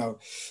 4.5 now,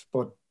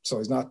 but so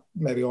he's not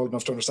maybe old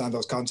enough to understand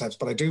those concepts.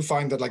 But I do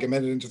find that like a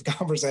minute into the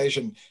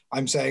conversation,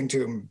 I'm saying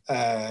to him,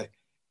 now,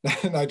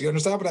 do you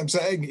understand what I'm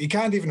saying? He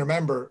can't even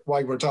remember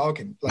why we're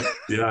talking. Like,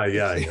 he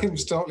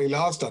was totally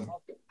lost on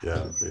it.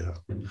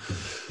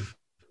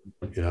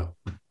 Yeah.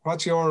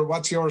 What's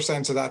your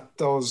sense of that?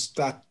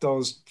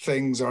 Those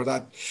things, or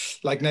that,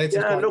 like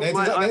Nathan's point? Look,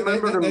 I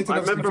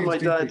remember my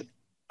dad.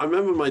 I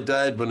remember my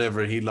dad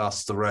whenever he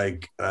lost the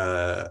rag,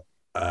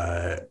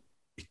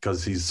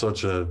 because he's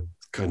such a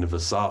kind of a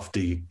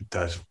softie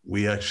that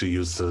we actually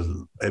used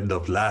to end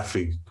up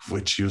laughing,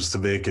 which used to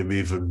make him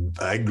even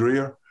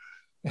angrier.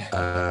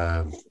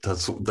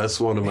 That's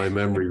one of my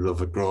memories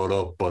of it growing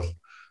up. But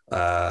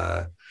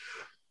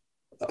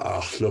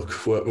look,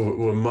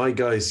 when my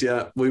guys,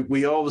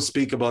 we always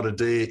speak about a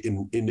day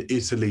in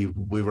Italy.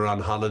 We were on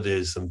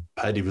holidays and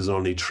Paddy was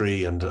only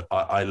 3, and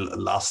I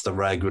lost the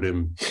rag with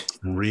him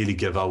and really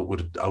gave out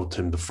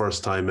to him the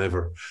first time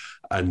ever.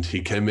 And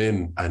he came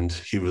in and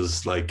he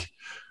was like,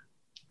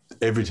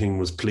 everything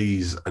was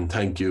please and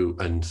thank you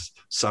and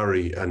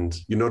sorry. And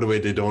you know the way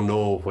they don't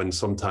know when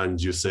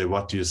sometimes you say,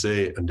 what do you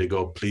say? And they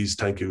go, please,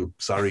 thank you,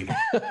 sorry.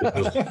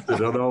 They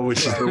don't know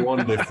which is the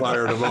one. They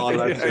fire them all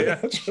that day.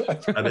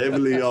 Right. And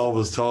Emily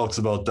always talks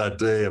about that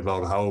day,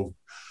 about how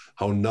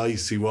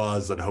nice he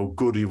was and how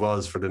good he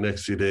was for the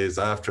next few days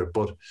after.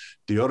 But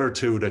the other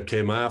 2 that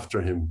came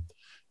after him,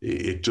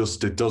 it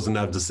doesn't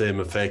have the same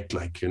effect.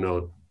 Like, you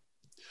know,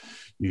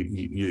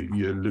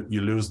 you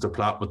lose the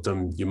plot with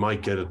them. You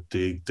might get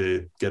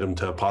them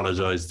to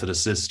apologize to the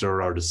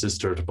sister, or the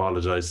sister to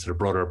apologize to the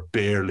brother,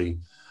 barely,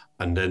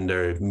 and then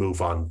they move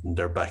on and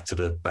they're back to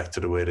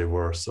the way they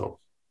were. So,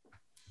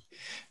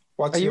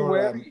 are you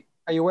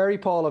wary,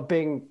 Paul, of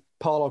being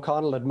Paul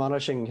O'Connell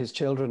admonishing his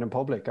children in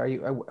public?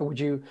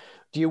 Do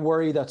you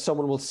worry that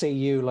someone will see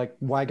you like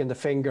wagging the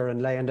finger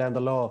and laying down the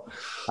law,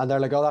 and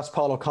they're like, oh, that's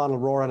Paul O'Connell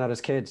roaring at his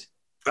kids?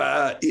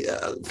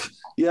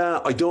 Yeah,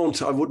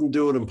 I wouldn't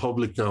do it in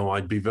public now.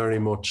 I'd be very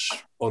much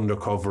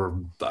undercover,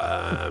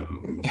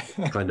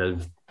 kind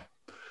of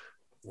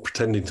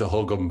pretending to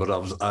hug him, but I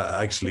was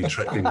actually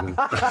threatening him.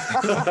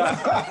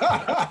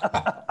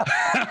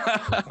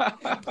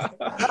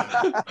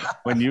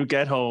 When you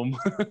get home.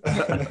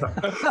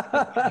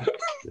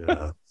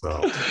 Yeah.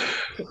 So.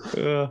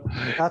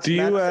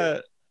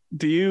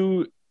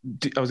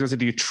 I was going to say,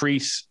 do you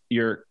treat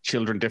your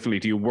children differently?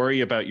 Do you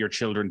worry about your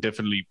children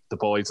differently, the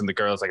boys and the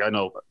girls? Like, I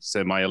know,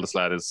 say, my eldest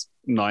lad is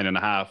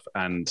 9.5,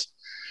 and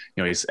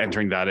you know, he's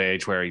entering that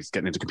age where he's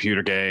getting into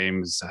computer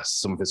games.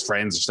 Some of his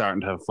friends are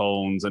starting to have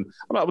phones, and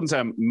I wouldn't say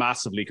I'm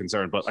massively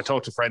concerned, but I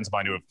talk to friends of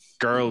mine who have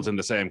girls in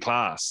the same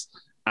class,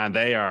 and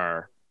they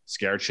are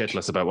scared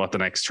shitless about what the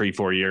next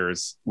 3-4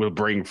 years will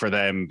bring for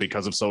them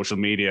because of social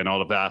media and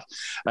all of that.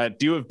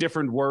 Do you have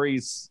different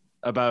worries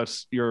about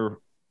your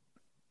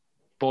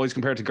boys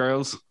compared to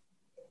girls?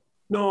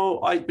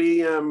 No, I'd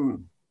be.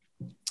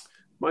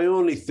 My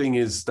only thing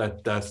is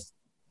that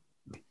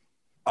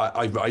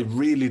I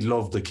really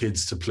love the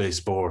kids to play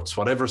sports,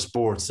 whatever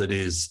sports it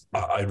is.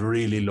 I'd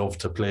really love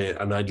to play,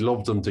 and I'd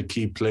love them to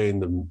keep playing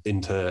them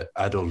into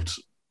adult.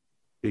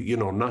 You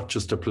know, not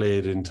just to play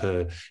it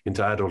into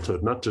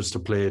adulthood, not just to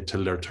play it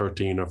till they're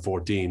 13 or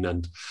 14.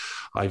 And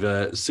I've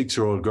a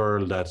 6-year-old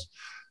girl that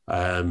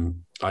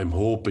I'm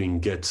hoping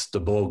gets the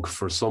bug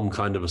for some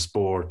kind of a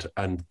sport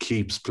and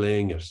keeps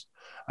playing it.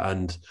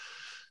 And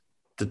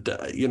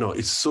you know,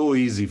 it's so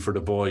easy for the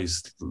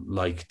boys.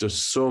 Like, there's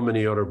so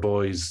many other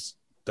boys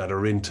that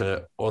are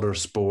into other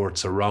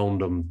sports around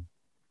them,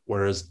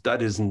 whereas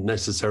that isn't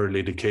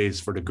necessarily the case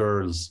for the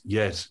girls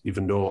yet,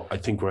 even though I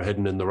think we're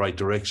heading in the right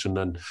direction.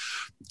 And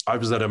I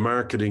was at a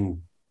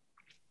marketing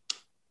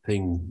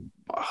thing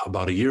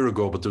about a year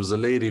ago, but there was a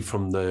lady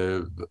from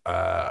the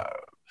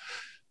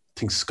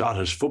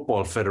Scottish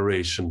Football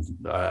Federation,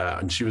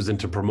 and she was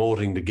into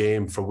promoting the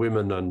game for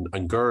women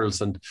and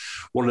girls. And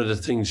one of the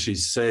things she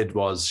said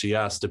was, she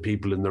asked the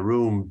people in the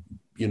room,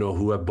 you know,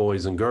 who have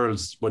boys and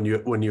girls, when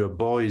you have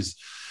boys,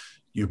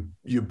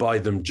 you buy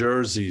them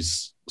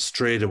jerseys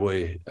straight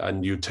away,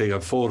 and you take a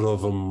photo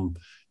of them.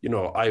 You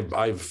know,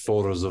 I've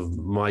photos of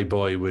my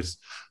boy with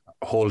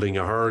holding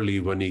a hurley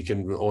when he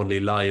can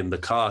only lie in the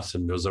cot,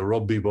 and there's a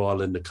rugby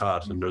ball in the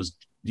cot, and there's,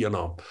 you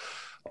know,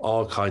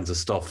 all kinds of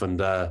stuff. And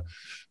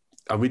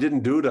we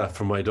didn't do that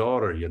for my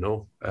daughter, you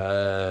know.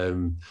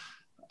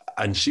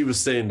 And she was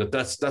saying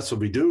that's what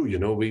we do, you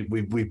know.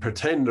 We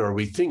pretend, or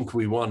we think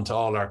we want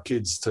all our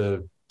kids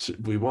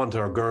we want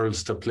our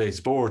girls to play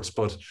sports,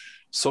 but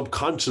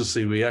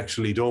subconsciously we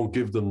actually don't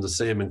give them the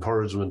same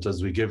encouragement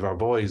as we give our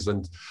boys.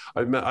 And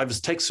I was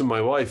texting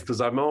my wife,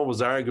 because I'm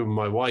always arguing with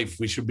my wife,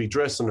 we should be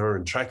dressing her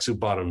in tracksuit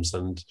bottoms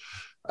and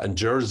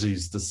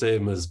jerseys the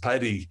same as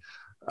Paddy.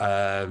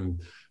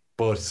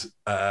 But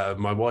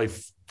my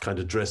wife kind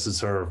of dresses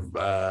her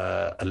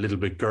a little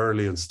bit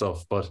girly and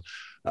stuff. But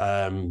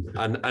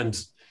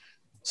and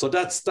so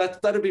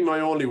that'd be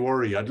my only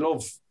worry. I'd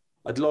love.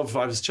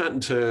 I was chatting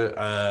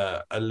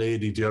to a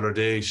lady the other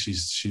day.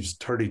 She's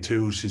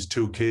 32. She's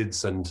 2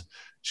 kids, and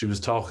she was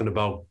talking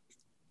about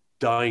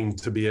dying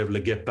to be able to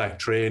get back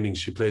training.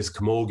 She plays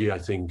camogie, I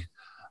think,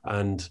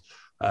 and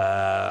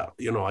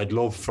you know, I'd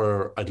love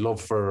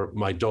for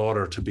my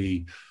daughter to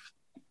be,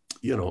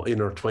 you know, in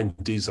her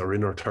 20s or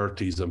in her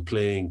 30s and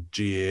playing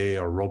GAA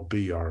or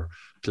rugby or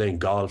playing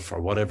golf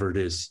or whatever it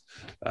is.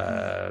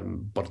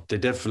 But they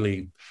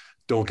definitely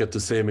don't get the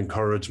same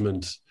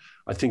encouragement.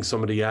 I think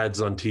some of the ads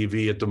on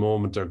TV at the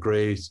moment are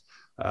great.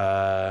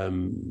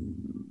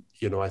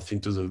 You know, I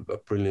think there's a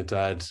brilliant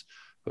ad,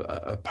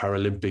 a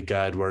Paralympic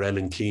ad where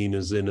Ellen Keane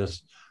is in it.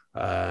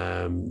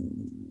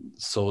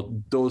 So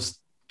those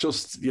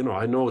just, you know,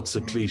 I know it's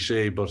a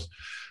cliche, but,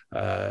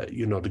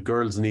 you know, the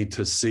girls need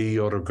to see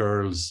other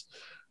girls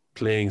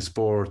playing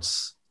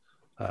sports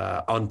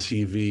on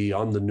TV,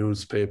 on the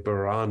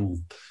newspaper,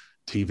 on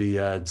TV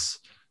ads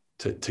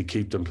to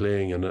keep them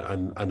playing.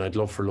 And I'd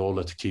love for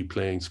Lola to keep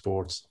playing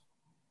sports.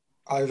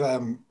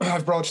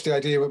 I've broached the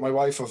idea with my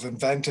wife of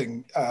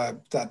inventing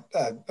that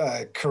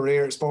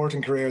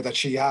sporting career that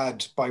she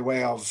had by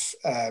way of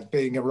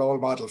being a role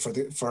model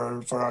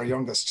for our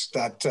youngest.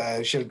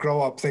 That she'll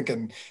grow up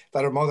thinking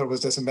that her mother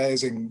was this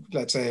amazing,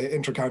 let's say,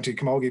 inter-county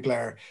camogie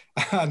player,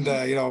 and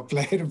you know,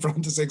 played in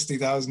front of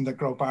 60,000 at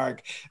Croke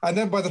Park. And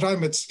then by the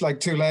time it's like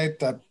too late,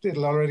 that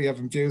it'll already have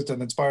infused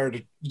and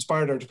inspired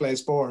her to play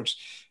sport.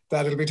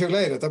 That it'll be too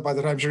late. That by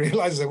the time she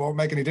realizes it won't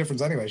make any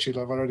difference anyway, she'll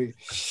have already.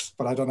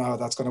 But I don't know how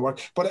that's going to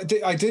work. But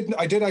I did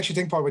actually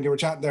think, Paul, when you were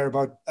chatting there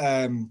about.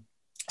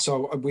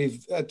 So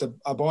we've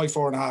a boy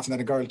 4.5 and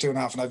then a girl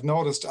 2.5, and I've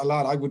noticed a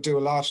lot. I would do a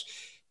lot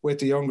with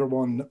the younger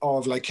one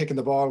of like kicking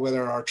the ball with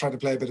her or trying to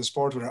play a bit of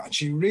sport with her, and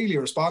she really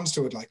responds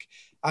to it. Like,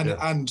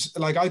 and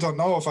like, I don't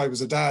know if I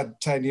was a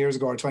dad 10 years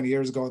ago or 20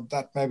 years ago,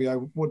 that maybe I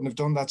wouldn't have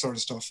done that sort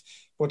of stuff.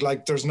 But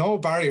like, there's no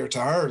barrier to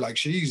her. Like,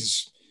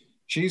 she's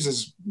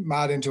as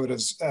mad into it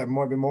as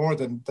maybe more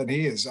than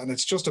he is. And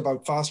it's just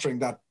about fostering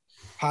that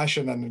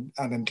passion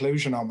and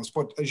inclusion almost.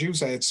 But as you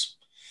say,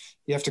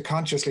 you have to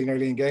consciously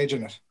nearly engage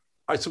in it.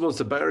 I suppose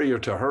the barrier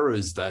to her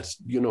is that,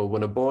 you know,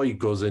 when a boy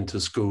goes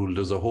into school,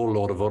 there's a whole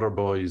lot of other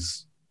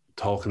boys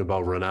talking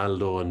about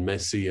Ronaldo and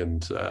Messi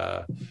and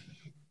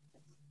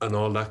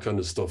all that kind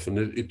of stuff. And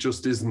it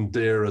just isn't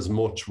there as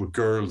much with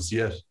girls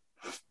yet.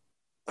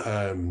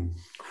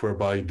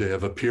 Whereby they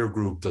have a peer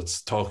group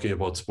that's talking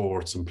about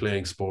sports and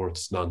playing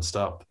sports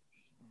nonstop.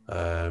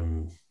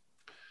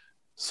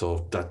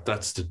 So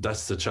that's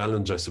the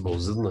challenge, I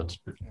suppose, isn't it?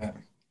 Yeah.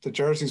 The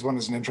jerseys one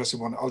is an interesting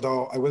one.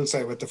 Although I will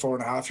say with the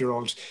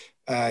 4.5-year-old,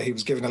 he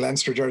was given a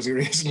Leinster jersey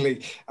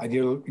recently, and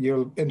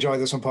you'll enjoy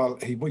this one, Paul.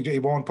 He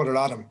won't put it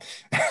on him.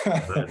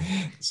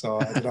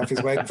 So I don't know if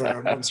he's waiting for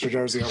a Munster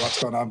jersey or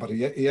what's going on, but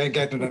he ain't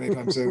getting it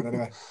anytime soon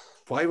anyway.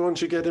 Why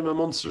won't you get him a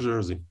Munster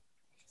jersey?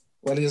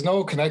 Well, he has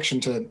no connection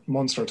to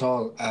Munster at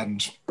all,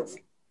 and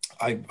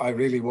I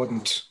really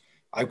wouldn't.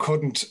 I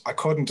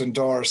couldn't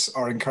endorse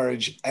or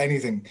encourage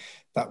anything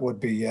that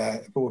would be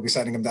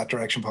sending him that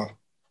direction, Paul.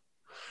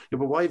 Yeah,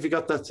 but why have you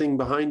got that thing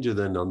behind you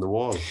then on the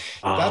wall?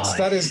 That's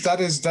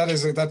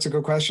a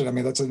good question. I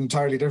mean, that's an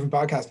entirely different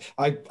podcast.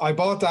 I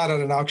bought that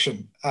at an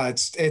auction.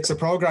 It's a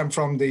program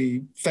from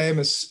the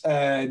famous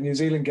New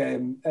Zealand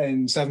game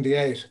in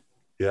 '78.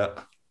 Yeah,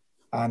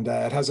 and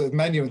it has a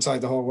menu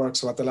inside the whole works,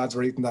 so what the lads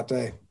were eating that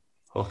day.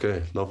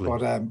 Okay, lovely.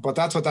 But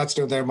that's what that's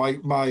doing there.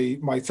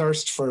 My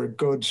thirst for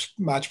good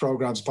match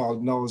programs, Paul,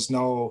 knows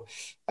no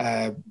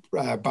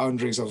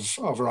boundaries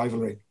of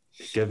rivalry.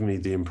 Gave me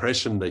the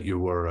impression that you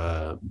were.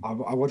 I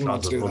wouldn't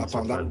want to do that,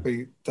 Paul. I'd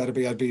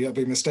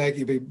be mistaken.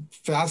 You'd be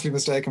vastly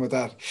mistaken with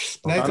that.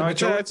 Nathan,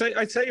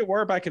 I'd say you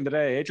were back in the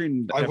day,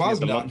 Adrian. I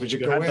was not, but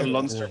you had the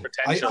Leinster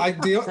potential.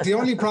 The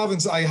only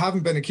province I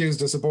haven't been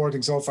accused of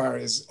supporting so far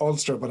is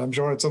Ulster, but I'm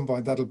sure at some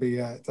point that'll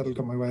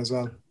come my way as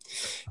well.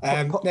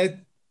 Nate,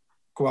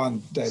 go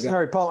on, Dave.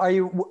 Sorry, Paul.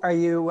 Are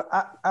you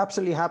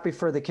absolutely happy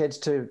for the kids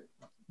to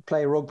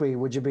play rugby?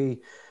 Would you be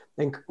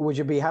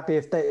happy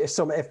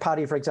if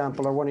Paddy, for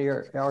example, or one of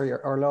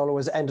or Lola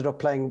was ended up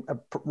playing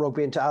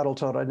rugby into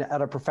adulthood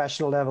at a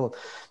professional level,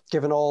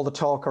 given all the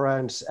talk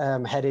around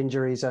head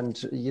injuries and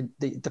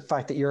the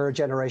fact that your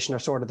generation are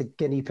sort of the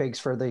guinea pigs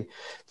for the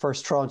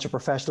first tranche of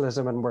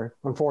professionalism, and we're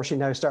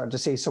unfortunately now starting to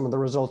see some of the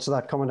results of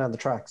that coming down the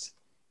tracks?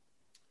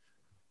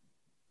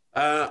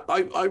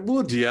 I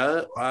would,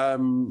 yeah.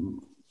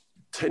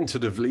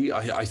 Tentatively,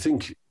 I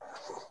think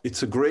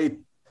it's a great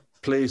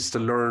place to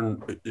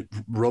learn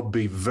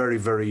rugby very,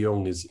 very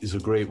young is a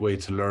great way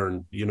to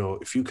learn. You know,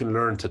 if you can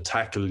learn to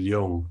tackle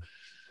young,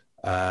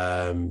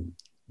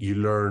 you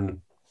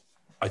learn,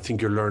 I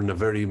think you're learning a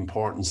very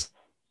important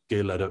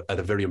skill at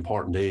a very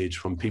important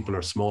age when people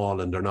are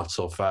small and they're not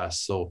so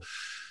fast. So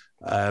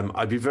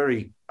I'd be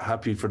very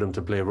happy for them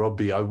to play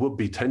rugby. I would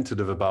be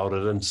tentative about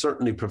it, and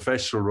certainly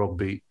professional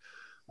rugby.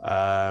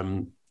 But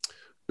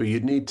you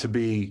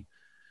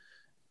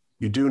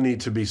do need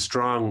to be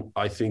strong,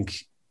 I think,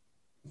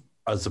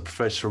 as a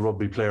professional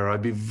rugby player.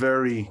 I'd be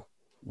very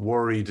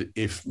worried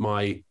if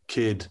my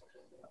kid,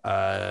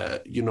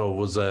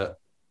 was a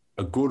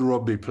good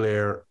rugby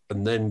player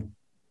and then,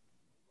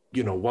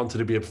 wanted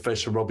to be a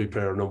professional rugby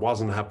player, and it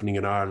wasn't happening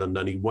in Ireland,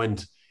 and he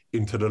went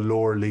into the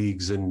lower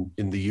leagues in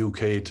the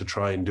UK to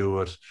try and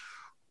do it,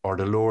 or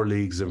the lower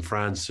leagues in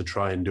France to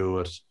try and do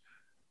it,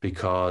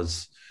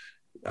 because,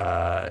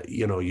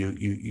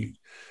 the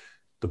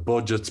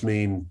budgets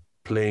mean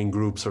playing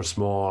groups are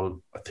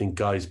small. I think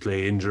guys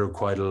play injured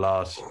quite a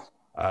lot,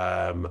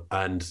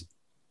 and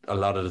a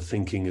lot of the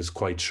thinking is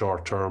quite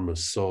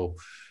short-termist. So,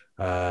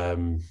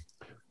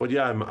 but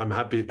yeah, I'm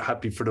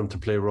happy for them to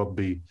play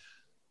rugby.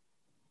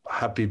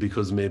 Happy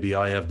because maybe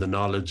I have the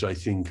knowledge, I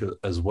think,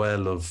 as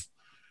well, of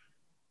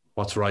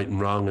what's right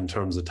and wrong in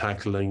terms of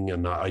tackling,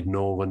 and I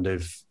know when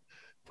they've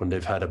when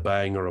they've had a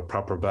bang or a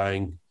proper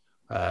bang.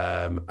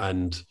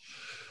 But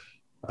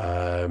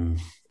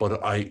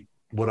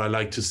would I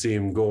like to see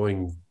him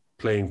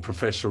playing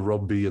professional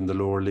rugby in the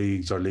lower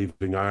leagues or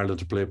leaving Ireland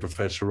to play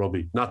professional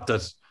rugby? Not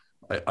that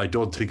I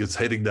don't think it's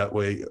heading that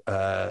way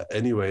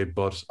anyway,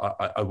 but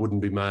I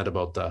wouldn't be mad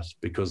about that,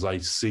 because I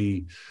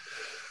see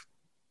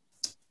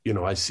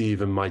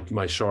even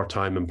my short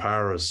time in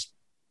Paris,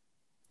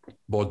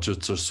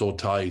 budgets are so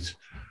tight.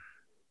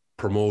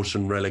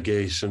 Promotion,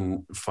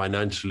 relegation,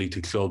 financially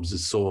to clubs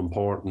is so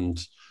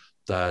important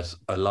that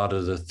a lot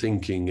of the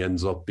thinking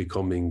ends up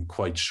becoming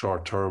quite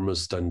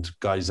short-termist, and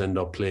guys end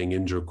up playing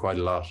injured quite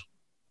a lot.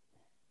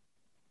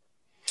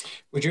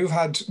 Would you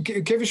have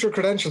give us your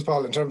credentials,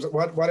 Paul, in terms of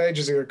what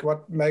ages are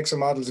what makes and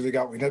models have you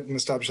got? We didn't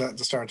establish that at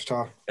the start at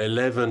all.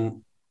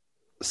 11,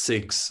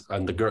 6,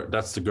 and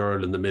that's the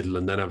girl in the middle,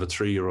 and then I have a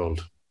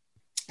 3-year-old.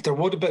 There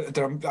would have been,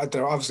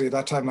 there obviously at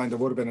that timeline there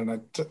would have been, and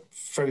I'm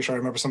fairly sure I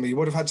remember some of you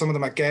would have had some of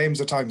them at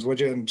games at times, would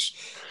you? And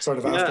sort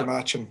of after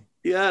match and.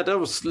 Yeah,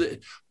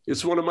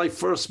 it's one of my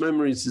first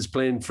memories is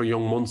playing for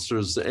young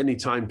Munsters.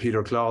 Anytime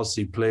Peter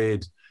Clohessy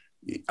played,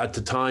 at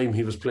the time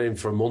he was playing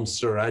for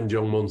Munster and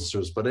young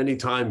Munsters, but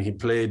anytime he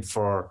played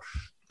for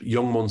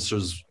young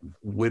Munsters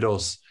with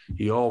us,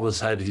 he always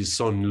had his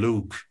son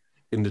Luke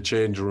in the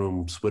change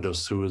rooms with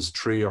us, who was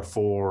 3 or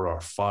 4 or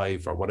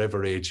 5 or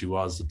whatever age he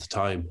was at the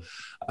time.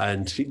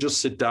 And he'd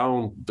just sit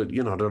down, but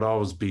there'd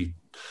always be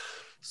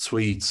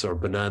sweets or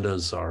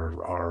bananas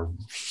or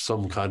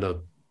some kind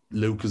of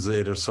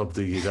Lucozade or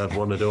something. He'd have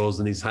one of those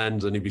in his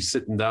hands, and he'd be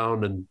sitting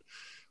down, and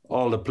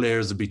all the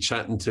players would be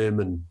chatting to him,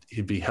 and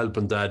he'd be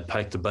helping Dad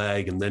pack the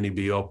bag, and then he'd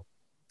be up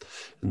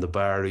in the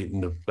bar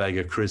eating a bag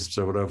of crisps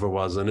or whatever it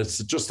was. And it's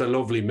just a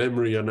lovely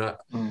memory. And I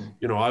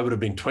would have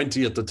been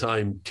 20 at the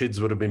time. Kids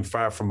would have been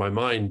far from my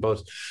mind,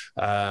 but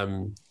I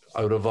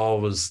would have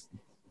always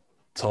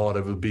thought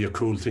it would be a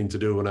cool thing to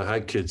do when I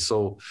had kids.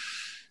 So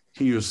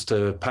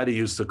Paddy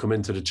used to come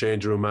into the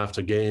change room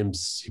after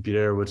games. He'd be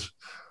there with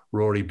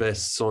Rory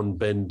Best's son,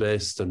 Ben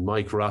Best, and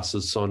Mike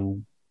Ross's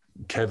son,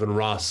 Kevin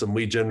Ross. And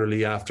we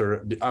generally,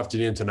 after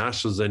the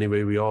internationals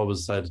anyway, we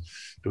always there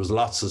was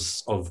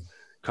lots of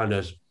kind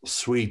of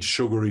sweet,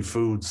 sugary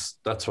foods.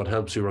 That's what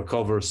helps you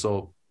recover.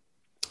 So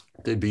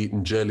they'd be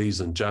eating jellies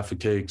and Jaffa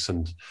cakes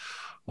and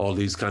all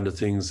these kind of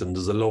things. And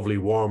there's a lovely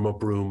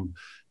warm-up room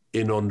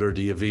in under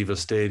the Aviva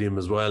Stadium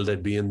as well.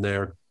 They'd be in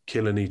there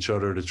killing each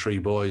other, the 3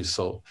 boys.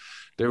 So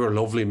they were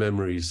lovely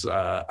memories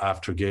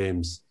after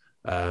games.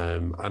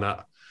 And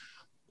I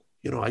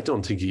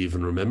don't think he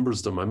even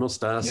remembers them. I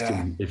must ask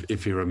him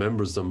if he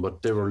remembers them,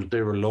 but they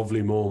were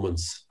lovely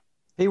moments.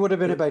 He would have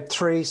been about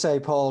 3, say,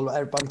 Paul.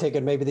 I'm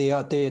thinking maybe the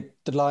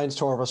Lions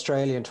tour of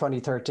Australia in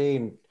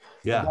 2013.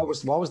 Yeah.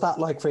 What was that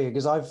like for you?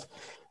 Because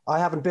I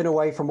haven't been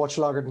away for much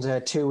longer than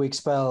a 2-week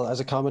spell as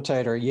a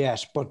commentator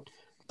yet, but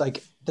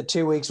like the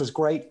 2 weeks was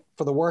great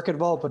for the work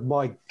involved, but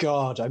my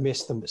God, I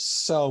missed them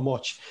so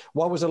much.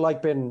 What was it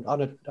like being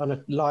on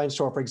a Lions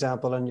tour, for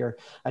example, and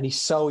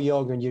he's so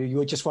young, and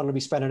you just want to be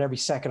spending every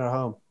second at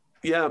home?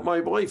 Yeah, my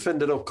wife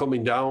ended up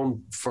coming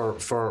down for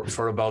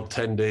about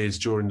 10 days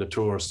during the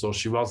tour, so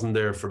she wasn't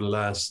there for the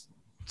last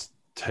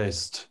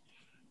test.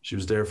 She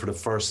was there for the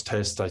first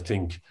test, I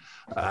think.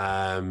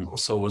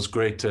 So it was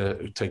great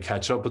to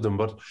catch up with them.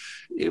 But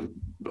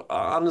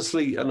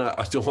honestly, and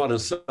I don't want to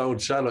sound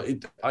shallow,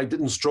 I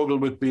didn't struggle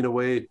with being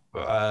away.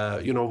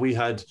 We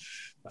had,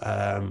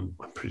 I'm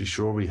pretty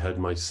sure we had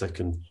my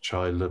second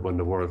child when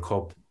the World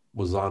Cup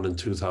was on in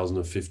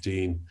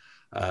 2015.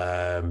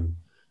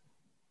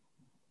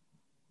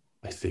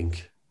 I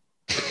think.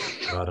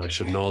 God, I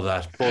should know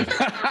that. But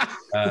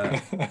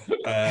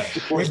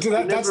we'll do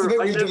that. That's the bit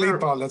we delete,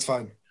 Paul. That's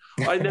fine.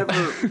 I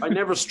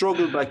never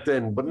struggled back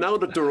then, but now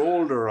that they're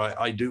older,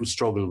 I do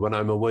struggle when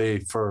I'm away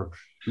for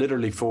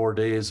literally 4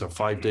 days or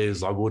 5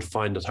 days. I would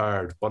find it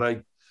hard, but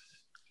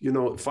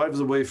if I was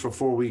away for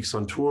 4 weeks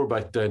on tour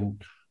back then,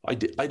 I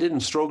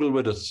didn't struggle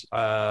with it.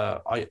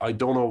 I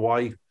don't know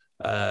why,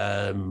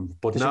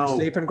 but now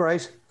sleeping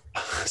great.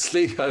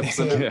 Sleep,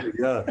 absolutely,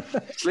 yeah.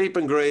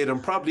 Sleeping great.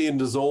 I'm probably in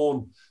the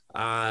zone.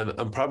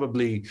 I'm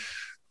probably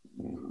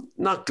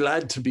not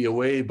glad to be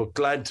away, but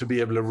glad to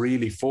be able to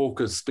really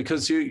focus,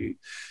 because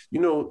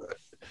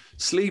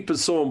sleep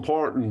is so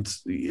important.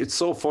 It's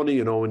so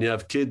funny, when you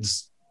have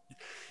kids,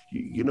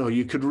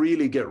 you could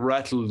really get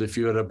rattled if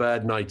you had a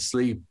bad night's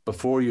sleep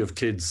before you have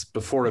kids,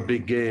 before a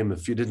big game.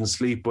 If you didn't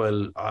sleep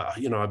well,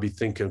 I'd be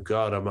thinking,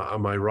 God,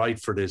 am I right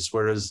for this?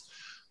 Whereas,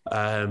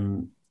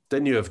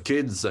 then you have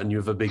kids and you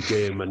have a big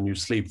game and you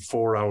sleep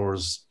 4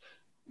 hours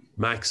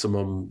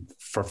maximum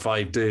for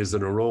 5 days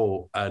in a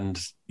row, and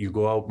you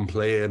go out and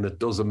play, and it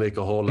doesn't make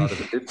a whole lot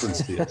of a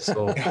difference to you.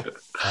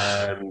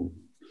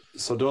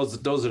 So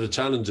those are the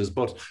challenges.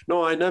 But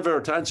no,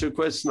 to answer your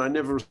question, I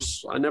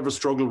never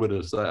struggle with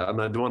it,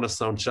 and I don't want to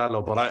sound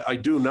shallow, but I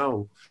do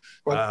now.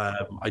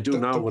 I do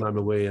now when I'm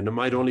away, and it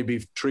might only be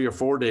 3 or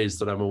 4 days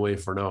that I'm away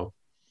for now.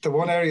 the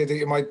one area that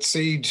you might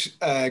cede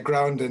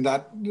ground in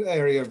that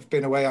area of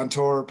being away on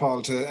tour,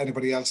 Paul, to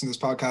anybody else in this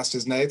podcast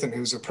is Nathan,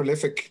 who's a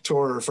prolific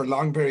tourer for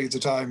long periods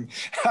of time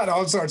at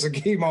all sorts of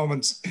key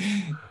moments.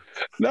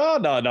 No.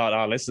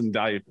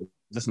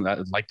 Listen,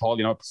 like Paul,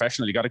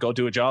 professionally, you got to go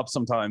do a job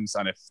sometimes.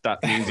 And if that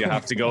means you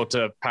have to go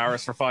to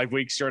Paris for 5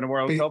 weeks during the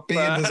World Cup. Be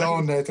in the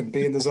zone, Nathan.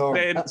 Be in the zone.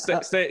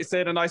 Stay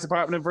in a nice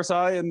apartment in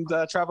Versailles and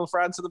travel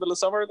France in the middle of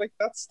summer. Like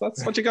that's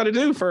what you got to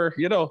do for,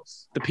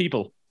 the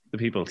people. The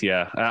people,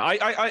 yeah.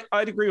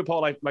 I'd agree with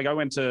Paul. I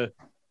went to,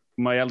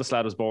 my eldest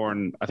lad was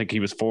born, I think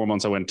he was 4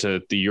 months. I went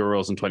to the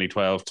Euros in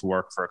 2012 to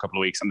work for a couple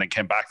of weeks and then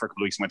came back for a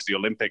couple of weeks and went to the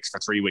Olympics for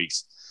 3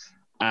 weeks.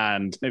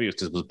 And maybe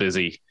it was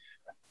busy.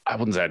 I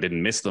wouldn't say I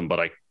didn't miss them, but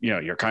I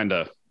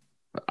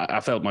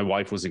felt my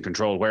wife was in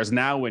control. Whereas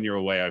now when you're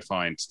away, I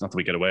find, not that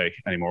we get away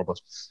anymore, but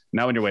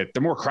now when you're away,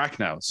 they're more crack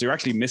now. So you're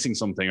actually missing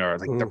something, or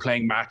like they're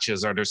playing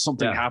matches, or there's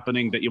something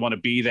happening that you want to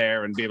be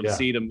there and be able to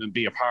see them and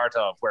be a part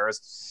of.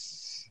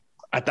 Whereas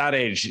at that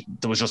age,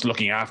 there was just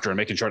looking after and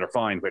making sure they're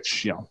fine,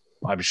 which,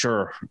 I'm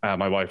sure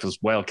my wife was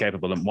well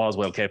capable of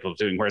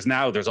doing. Whereas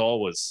now there's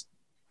always,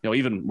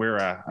 even we're,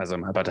 as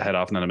I'm about to head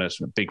off in a minute,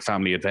 a big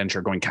family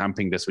adventure going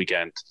camping this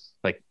weekend.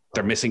 Like,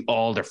 they're missing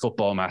all their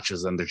football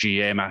matches and their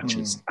GA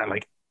matches. And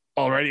like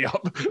already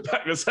up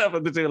by myself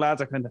and the two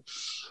lads are kind of,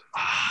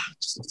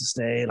 just have to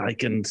stay.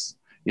 Like, and,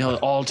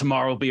 all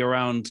tomorrow be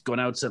around going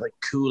out to like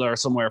Coola or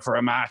somewhere for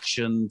a match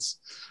and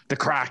the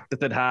crack that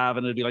they'd have.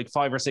 And it'd be like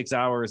 5 or 6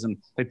 hours. And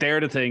like, they're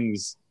the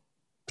things,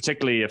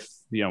 particularly if,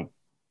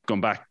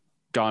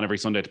 gone every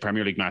Sunday to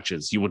Premier League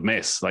matches, you would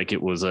miss. Like,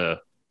 it was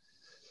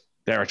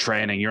they're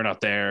training, you're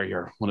not there.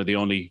 You're one of the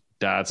only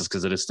dads, is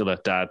because it is still a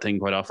dad thing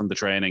quite often, the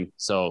training.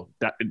 So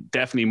that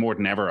definitely more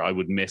than ever, I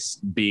would miss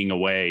being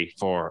away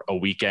for a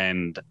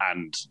weekend.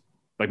 And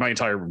like, my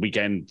entire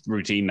weekend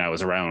routine now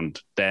is around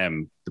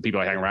them. The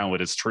people I hang around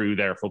with, it's through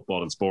their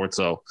football and sport.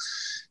 So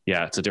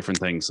yeah, it's a different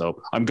thing.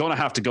 So I'm going to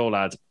have to go,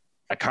 lads.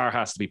 A car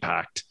has to be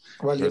packed.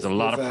 Well, there's a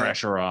lot of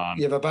pressure on.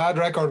 You have a bad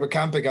record with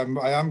camping.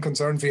 I am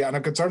concerned for you, and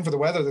I'm concerned for the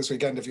weather this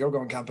weekend if you're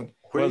going camping.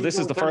 Well, this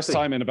is the first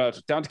time in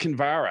down to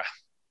Kinvara.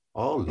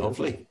 Oh,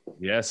 lovely.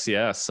 Yes.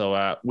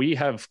 So we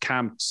have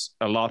camped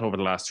a lot over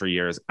the last 3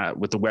 years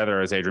with the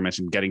weather, as Adrian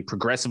mentioned, getting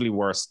progressively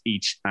worse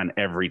each and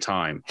every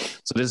time.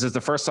 So this is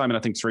the first time in, I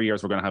think, 3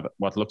 years we're going to have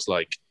what looks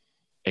like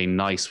a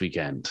nice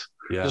weekend.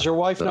 Yeah. Does your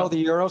wife know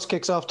the Euros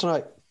kicks off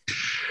tonight?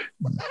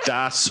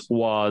 That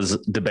was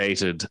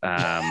debated.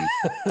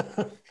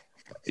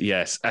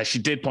 Yes. She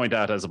did point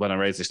out, as when I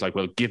raised it, she's like,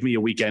 well, give me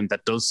a weekend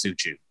that does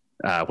suit you.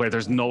 Where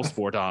there's no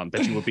sport on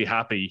that you would be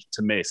happy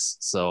to miss.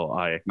 So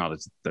I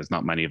acknowledge there's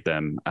not many of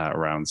them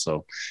around.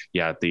 So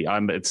yeah,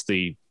 it's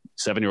the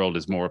 7-year-old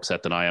is more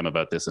upset than I am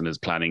about this and is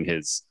planning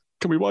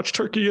can we watch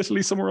Turkey,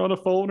 Italy somewhere on a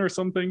phone or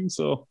something?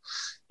 So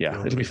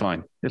yeah, it'll be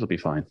fine.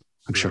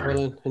 I'm sure.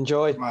 Well,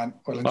 enjoy. Man.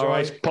 Well, enjoy. All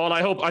right, Paul,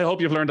 I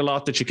hope you've learned a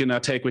lot that you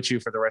can take with you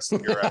for the rest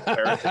of your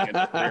parenting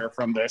and career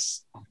from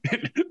this.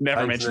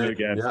 Never mention it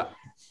again. Yeah.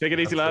 Take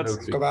it easy, lads.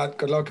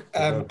 Good luck.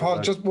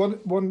 Paul, just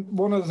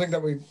one other thing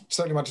that we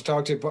certainly want to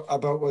talk to you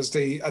about was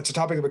it's a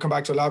topic that we come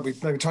back to a lot. We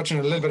maybe touched on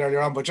it a little bit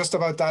earlier on, but just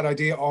about that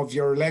idea of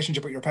your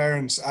relationship with your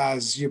parents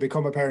as you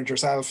become a parent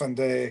yourself, and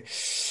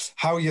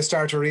how you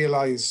start to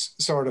realise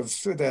sort of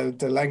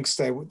the lengths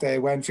they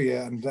went for you,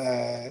 and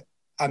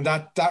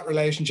that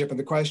relationship and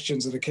the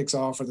questions that it kicks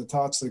off, or the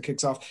thoughts that it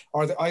kicks off,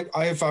 or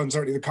I have found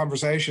certainly the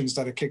conversations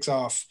that it kicks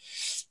off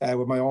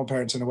with my own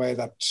parents, in a way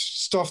that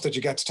stuff that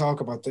you get to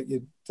talk about that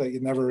you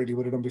never really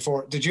would have done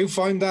before. Did you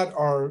find that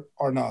or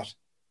not?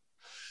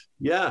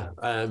 Yeah.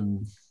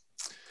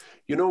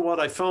 You know what?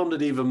 I found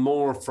it even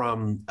more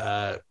from,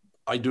 I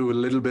do a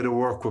little bit of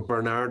work with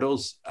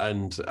Bernardo's,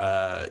 and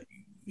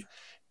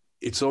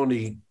it's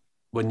only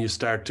when you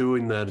start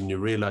doing that and you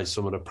realize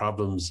some of the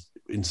problems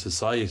in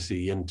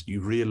society, and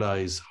you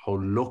realize how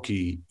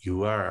lucky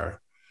you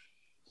are,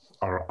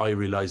 or I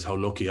realized how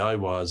lucky I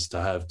was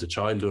to have the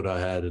childhood I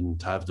had and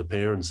to have the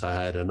parents I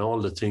had, and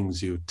all the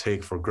things you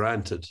take for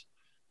granted.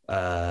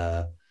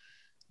 You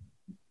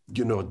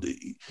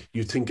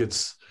think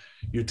it's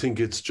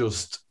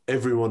just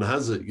everyone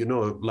has it,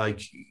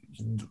 like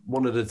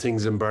one of the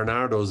things in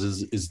Bernardo's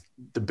is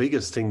the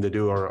biggest thing they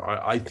do, or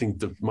I think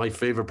that my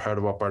favorite part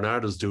of what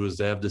Bernardo's do is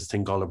they have this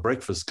thing called a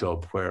breakfast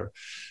club, where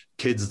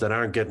kids that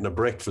aren't getting a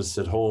breakfast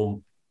at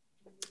home,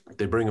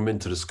 they bring them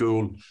into the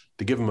school,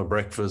 they give them a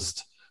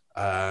breakfast.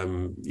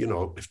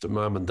 If the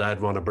mom and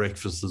dad want a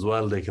breakfast as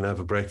well, they can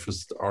have a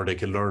breakfast, or they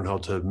can learn how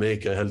to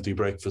make a healthy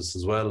breakfast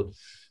as well.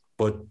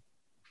 But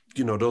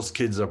those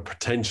kids are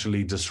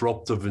potentially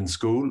disruptive in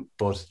school,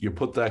 but you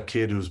put that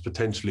kid who's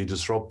potentially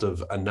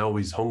disruptive and now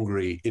he's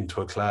hungry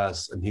into a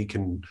class, and he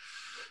can,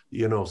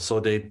 so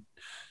they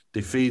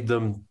feed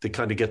them, they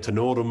kind of get to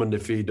know them, and they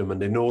feed them,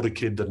 and they know the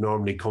kid that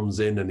normally comes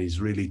in and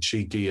he's really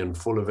cheeky and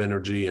full of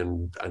energy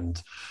and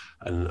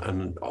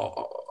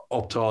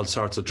up to all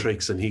sorts of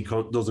tricks, and he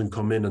doesn't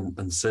come in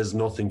and says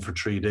nothing for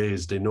 3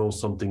 days. They know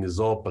something is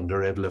up and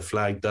they're able to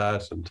flag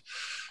that, and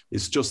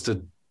it's just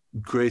a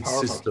great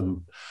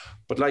system.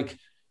 But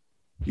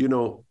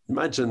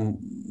imagine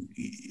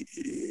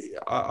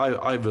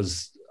I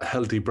was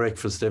healthy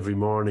breakfast every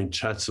morning,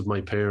 chats with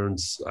my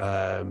parents,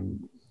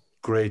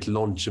 great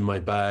lunch in my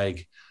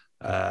bag,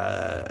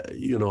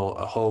 you know,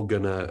 a hug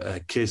and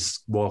a kiss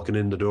walking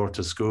in the door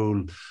to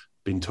school,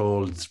 being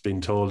told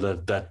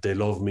that they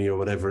love me or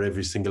whatever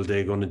every single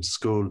day going into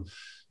school.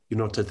 You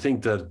know, to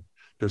think that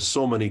there's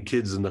so many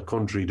kids in the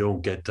country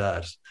don't get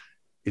that,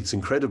 it's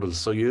incredible.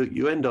 So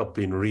you end up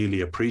being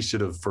really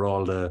appreciative for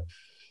all the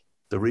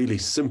really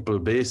simple,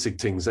 basic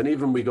things. And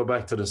even we go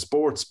back to the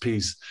sports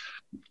piece,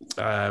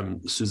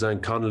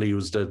 Suzanne Connolly,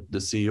 who's the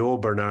CEO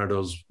of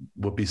Bernardo's,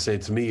 would be saying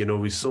to me, you know,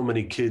 with so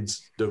many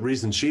kids, the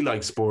reason she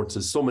likes sports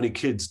is so many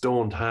kids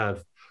don't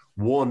have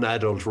one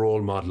adult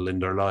role model in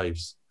their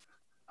lives.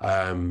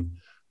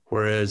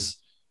 Whereas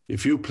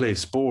if you play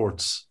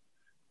sports,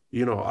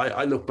 you know,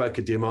 I look back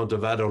at the amount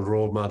of adult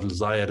role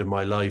models I had in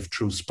my life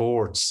through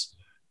sports.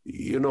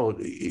 You know,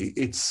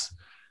 there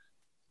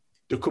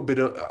could be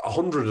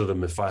 100 of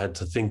them if I had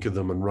to think of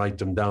them and write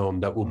them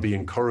down, that would be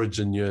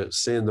encouraging you,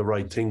 saying the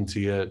right thing to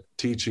you,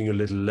 teaching you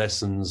little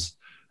lessons,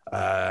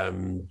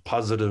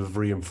 positive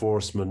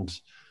reinforcement.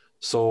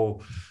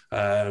 So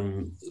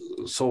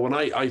when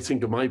I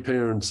think of my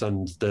parents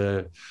and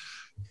the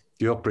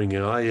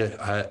upbringing I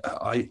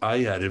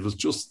had, it was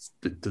just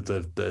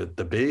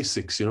the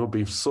basics, you know,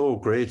 being so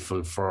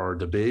grateful for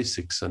the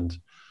basics and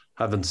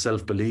having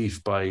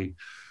self-belief by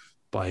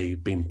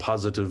being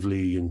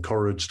positively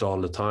encouraged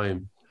all the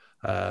time.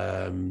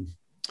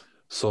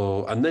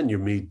 So, and then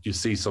you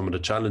see some of the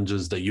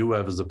challenges that you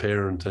have as a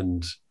parent,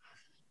 and,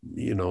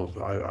 you know,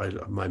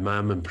 my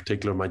mum in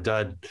particular, my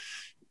dad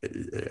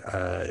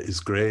is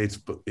great,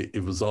 but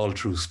it was all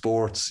through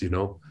sports, you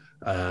know.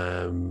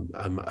 And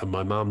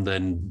my mum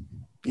then,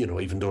 you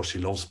know, even though she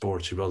loves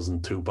sports, she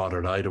wasn't too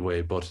bothered either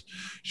way, but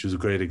she was a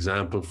great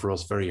example for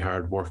us, very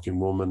hard-working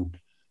woman.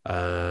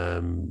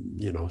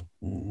 You know,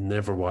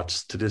 never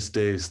watched, to this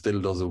day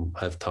still doesn't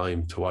have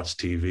time to watch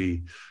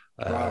TV,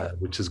 wow.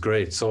 Which is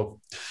great. So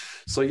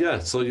yeah,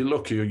 so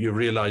you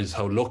realize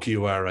how lucky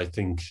you are. I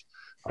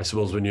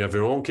suppose when you have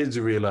your own kids,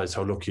 you realize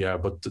how lucky you are,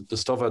 but the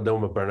stuff I've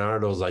done with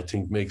Bernardo's, I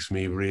think, makes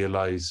me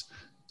realize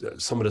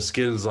some of the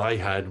skills I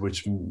had,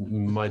 which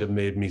might have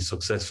made me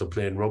successful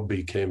playing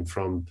rugby, came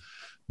from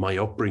my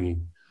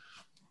upbringing.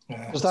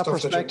 Does that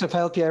perspective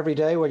help you every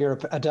day when you're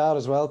a dad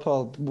as well,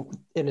 Paul,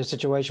 in a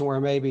situation where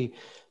maybe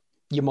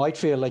you might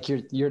feel like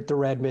you're the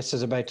red mist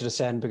is about to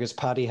descend because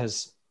Paddy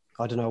has,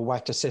 I don't know,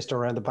 whacked his sister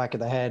around the back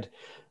of the head,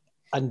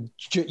 and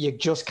you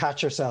just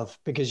catch yourself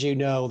because you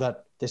know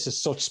that this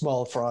is such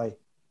small fry,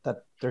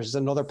 that there's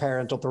another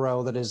parent up the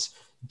road that is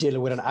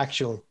dealing with an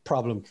actual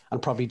problem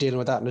and probably dealing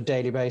with that on a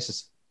daily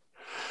basis?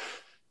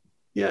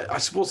 Yeah, I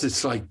suppose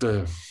it's like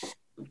the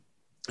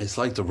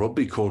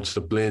rugby coach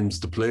that blames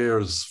the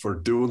players for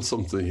doing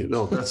something. You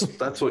know,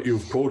 that's what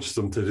you've coached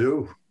them to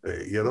do.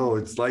 You know,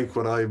 it's like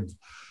when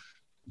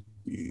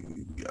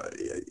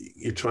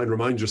you try and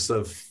remind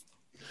yourself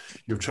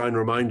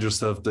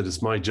that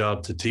it's my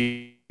job to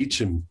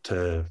teach him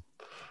to,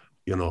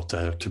 you know,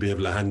 to be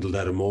able to handle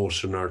that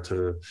emotion, or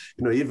to,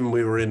 you know, even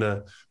we were in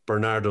a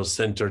Bernardo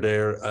Centre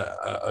there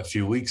a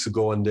few weeks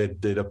ago, and they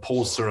did a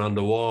poster on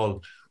the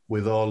wall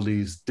with all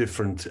these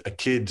different,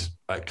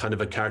 kind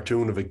of a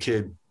cartoon of a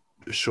kid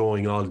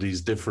showing all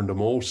these different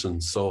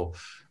emotions. So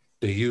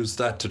they use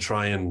that to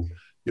try and,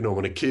 you know,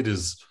 when a kid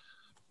is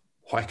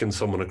whacking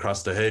someone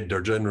across the head, they're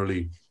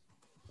generally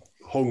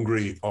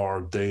hungry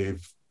or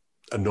they've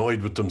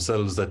annoyed with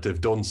themselves that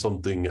they've done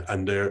something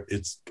and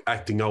it's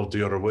acting out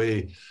the other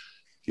way.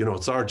 You know,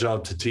 it's our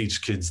job to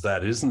teach kids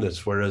that, isn't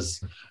it?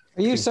 Whereas...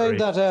 Are you saying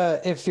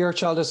that if your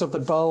child does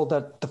something bold,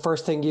 that the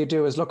first thing you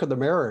do is look in the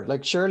mirror?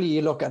 Like, surely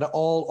you look at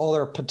all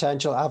other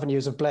potential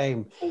avenues of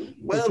blame.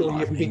 Well,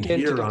 you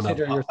begin to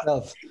consider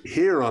yourself.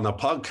 Here on a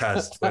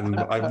podcast, when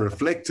I'm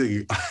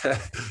reflecting,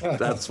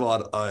 that's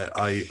what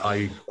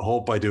I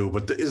hope I do.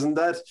 But isn't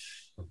that,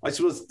 I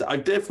suppose, I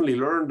definitely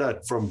learned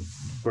that from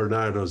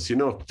Bernardo's, you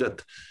know,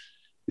 that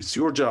it's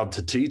your job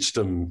to teach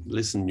them,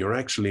 listen, you're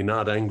actually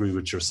not angry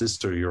with your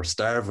sister, you're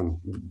starving,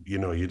 you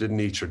know, you didn't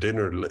eat your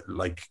dinner,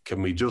 like,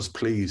 can we just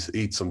please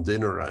eat some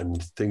dinner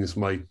and things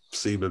might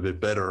seem a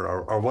bit better,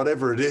 or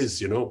whatever it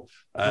is, you know.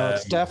 No,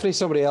 it's definitely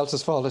somebody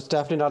else's fault. It's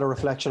definitely not a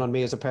reflection on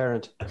me as a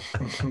parent.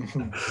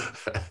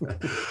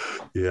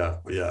 yeah,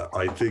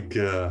 I think,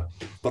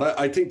 but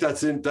I think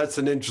that's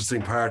an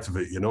interesting part of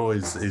it, you know,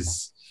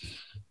 is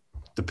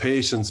the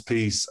patience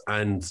piece,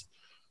 and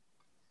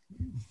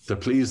the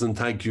please and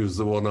thank you is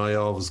the one I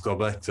always go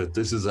back to.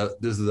 This is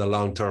a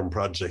long-term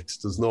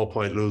project. There's no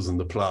point losing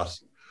the plot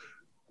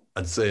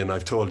and saying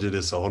I've told you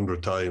this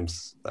 100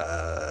 times.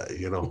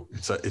 You know,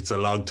 it's a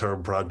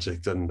long-term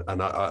project, and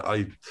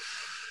I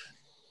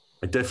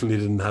definitely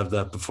didn't have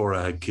that before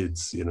I had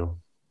kids. You know.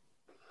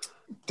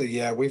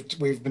 Yeah,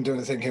 we've been doing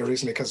a thing here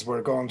recently because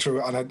we're going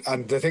through,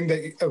 and the thing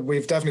that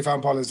we've definitely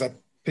found, Paul, is that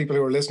people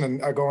who are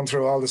listening are going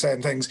through all the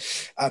same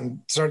things.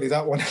 And certainly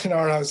that one in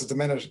our house at the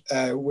minute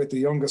with the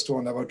youngest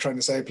one about trying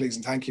to say please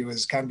and thank you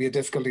can be a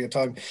difficulty at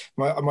times.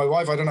 My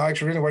wife, I don't know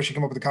actually really where she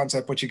came up with the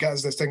concept, but she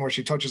gets this thing where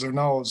she touches her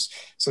nose.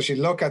 So she'd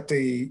look at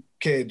the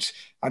kid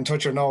and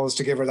touch her nose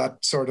to give her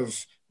that sort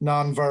of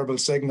non-verbal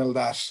signal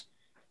that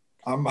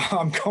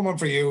I'm coming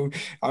for you.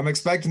 I'm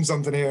expecting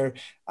something here.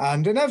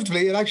 And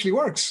inevitably it actually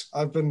works.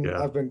 I've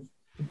been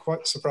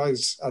quite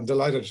surprised and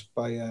delighted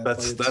by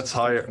that's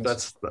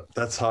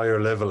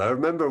higher level. I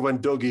remember when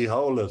Dougie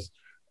Howlett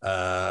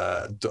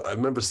I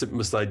remember sitting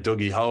beside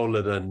Dougie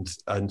Howlett and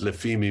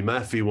Lafemi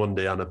Maffey one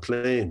day on a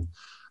plane,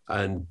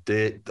 and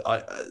they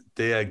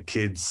had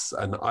kids,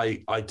 and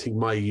I think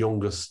my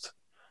youngest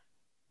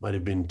might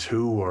have been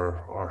 2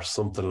 or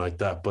something like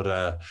that,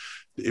 but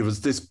it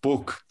was this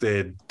book.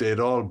 They'd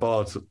all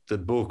bought the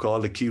book. All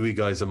the Kiwi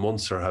guys in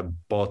Munster had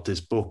bought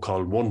this book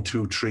called 1,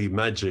 2, 3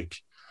 Magic.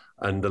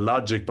 And the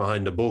logic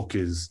behind the book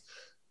is,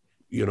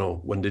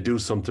 when they do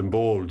something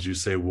bold, you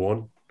say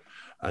 1.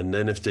 And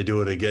then if they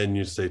do it again,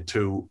 you say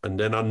 2. And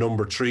then on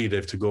number 3, they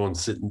have to go and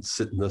sit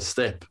in a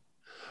step.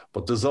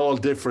 But there's all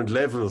different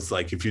levels.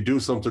 Like if you do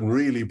something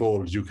really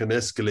bold, you can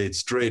escalate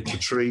straight to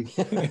 3.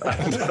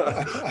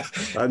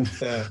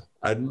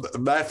 And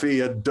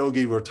Maffey and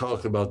Dougie were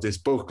talking about this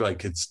book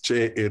like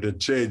it had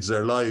changed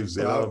their lives.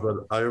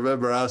 But I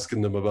remember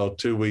asking them about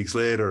 2 weeks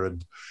later,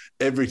 and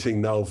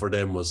everything now for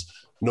them was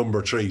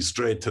number 3,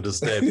 straight to the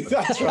step.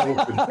 That's right.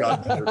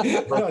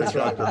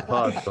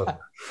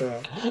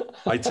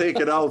 I take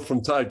it out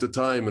from time to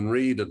time and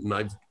read it,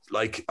 and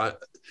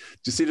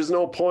you see, there's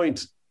no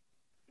point,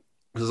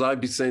 because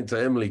I'd be saying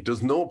to Emily,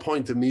 there's no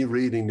point in me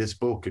reading this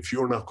book if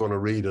you're not going to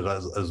read it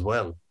as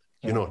well.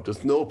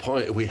 There's no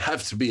point. We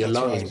have to be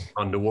aligned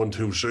on the 1,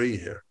 2, 3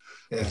 here.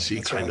 Yeah, and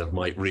she kind of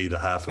might read a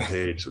half a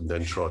page and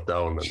then throw it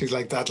down. And she's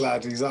like, that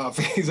lad, he's off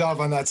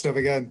on that stuff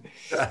again.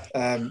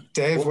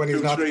 Dave, when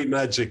he's not... 3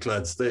 Magic,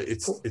 lads.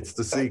 It's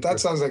the secret.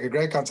 That sounds like a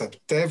great concept.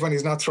 Dave, when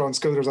he's not throwing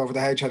scooters over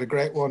the hedge, had a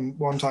great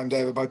one time,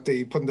 Dave, about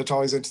putting the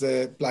toys into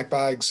the black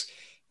bags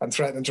and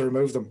threatening to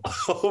remove them.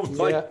 Oh,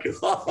 my God.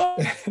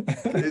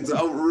 It's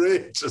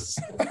outrageous.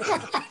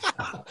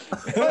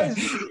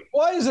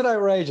 Why is it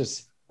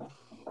outrageous?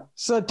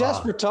 So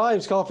desperate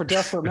times call for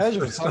desperate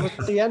measures. I was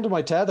at the end of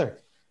my tether.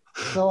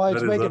 So I had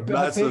to make a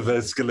massive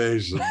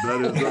escalation.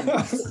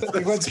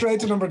 He went straight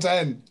to number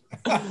 10.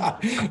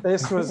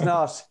 This was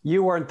not,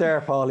 you weren't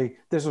there, Paulie.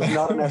 This was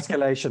not an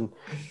escalation.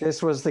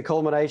 This was the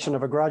culmination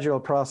of a gradual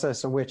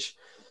process in which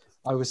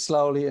I was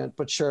slowly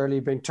but surely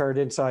being turned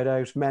inside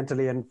out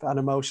mentally and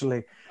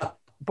emotionally.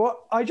 But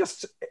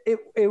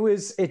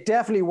it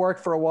definitely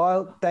worked for a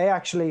while.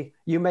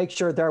 You make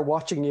sure they're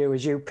watching you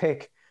as you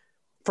pick.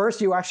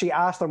 First, you actually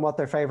ask them what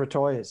their favorite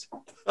toy is.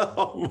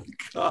 Oh my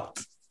God.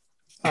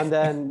 And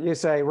then you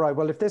say, right,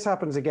 well, if this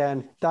happens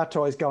again, that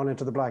toy's going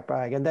into the black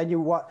bag. And then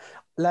you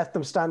let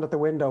them stand at the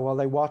window while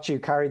they watch you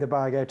carry the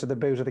bag out to the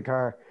boot of the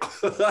car.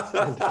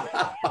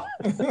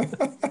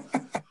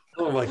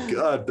 Oh my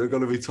God, they're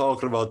going to be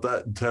talking about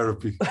that in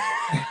therapy.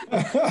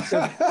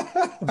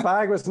 The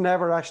bag was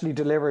never actually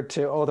delivered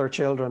to other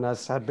children,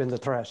 as had been the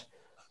threat.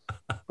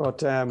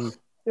 But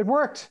it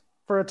worked.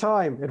 For a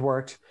time, it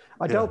worked.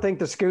 I don't think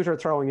the scooter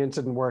throwing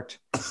incident worked,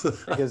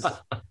 because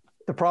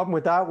the problem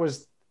with that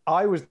was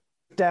I was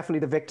definitely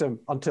the victim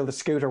until the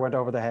scooter went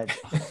over the hedge.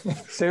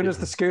 As soon as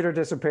the scooter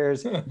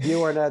disappears,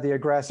 you are now the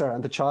aggressor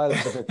and the child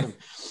is the victim.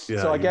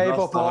 So I gave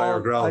up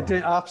all. I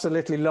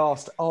absolutely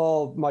lost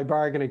all my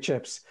bargaining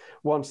chips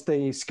once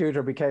the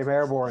scooter became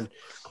airborne.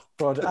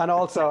 And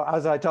also,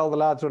 as I told the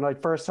lads when I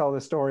first told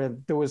the story,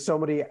 there was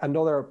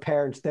another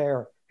parent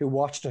there who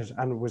watched it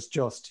and was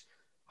just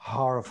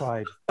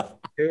horrified.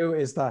 Who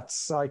is that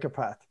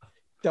psychopath?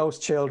 Those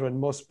children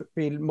must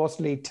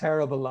lead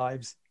terrible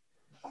lives.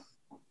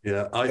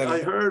 Yeah, I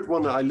heard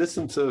I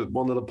listened to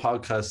one of the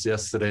podcasts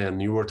yesterday,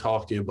 and you were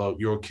talking about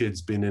your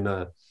kids being in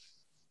a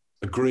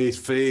great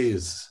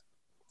phase.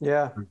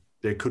 Yeah.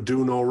 They could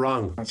do no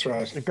wrong. That's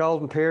right. The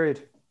golden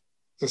period.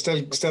 So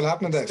still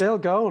happening there? Still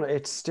going.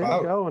 It's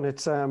still going.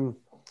 It's very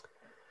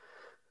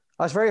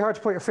hard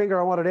to put your finger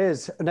on what it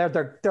is. And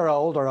they're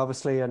older,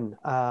 obviously, and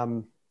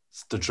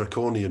it's the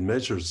draconian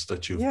measures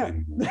that you've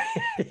been.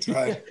 That's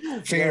right.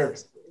 Fear.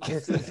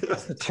 It's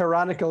the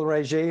tyrannical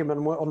regime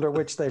under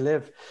which they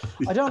live.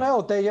 I don't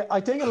know.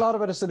 I think a lot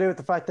of it has to do with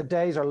the fact that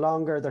days are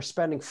longer. They're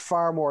spending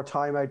far more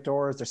time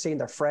outdoors. They're seeing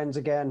their friends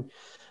again.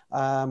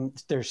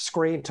 Their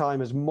screen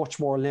time is much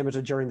more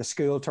limited during the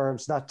school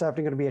terms. That's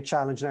definitely going to be a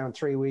challenge now in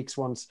 3 weeks.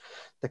 Once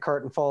the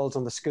curtain falls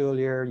on the school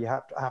year, you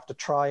have to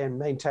try and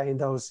maintain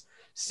those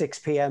 6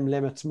 p.m.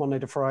 limits Monday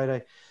to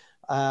Friday.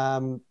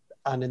 And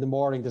in the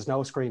morning, there's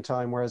no screen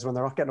time. Whereas when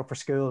they're not getting up for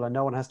school and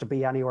no one has to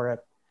be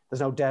anywhere, there's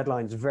no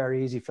deadlines. It's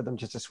very easy for them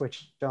just to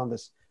switch on the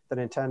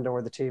Nintendo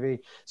or the TV.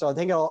 So I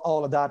think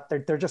all of that,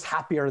 they're just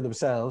happier in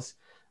themselves.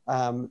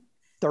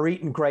 They're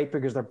eating great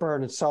because they're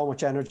burning so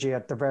much energy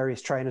at their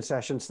various training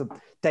sessions that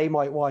they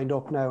might wind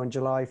up now in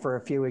July for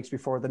a few weeks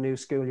before the new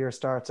school year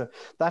starts. So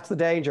that's the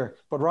danger.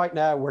 But right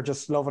now, we're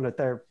just loving it.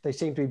 They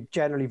seem to be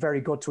generally very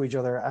good to each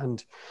other.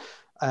 And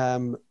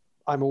I'm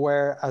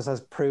aware, as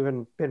has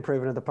been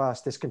proven in the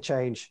past, this can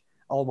change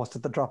almost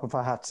at the drop of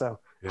a hat. So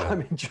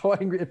I'm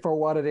enjoying it for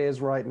what it is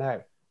right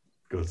now.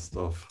 Good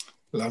stuff.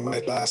 Long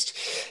might last.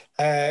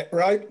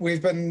 Right,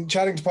 we've been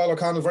chatting to Paul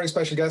O'Connell, very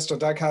special guest on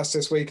Dadcast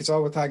this week. It's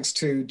all with thanks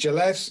to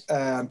Gillette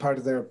and part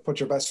of their Put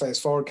Your Best Face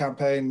Forward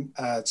campaign.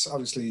 It's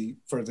obviously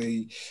for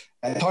the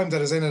time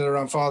that is in and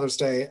around Father's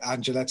Day,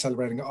 and Gillette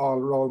celebrating all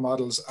role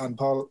models. And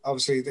Paul,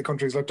 obviously the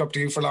country's looked up to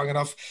you for long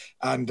enough,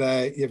 and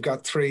you've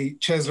got 3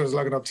 chiselers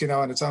looking up to you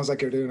now, and it sounds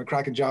like you're doing a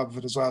cracking job of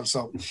it as well.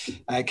 So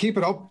keep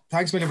it up.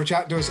 Thanks a million for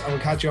chatting to us, and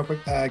we'll catch you up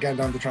again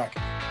down the track.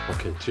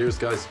 Okay, cheers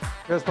guys.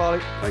 Cheers,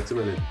 Paulie. Thanks a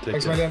million.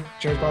 Thanks a million.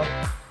 Cheers, Paul.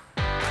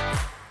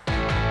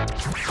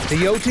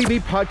 The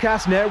OTB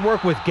Podcast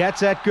Network with Get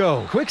Set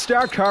Go. Quick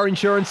start car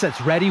insurance that's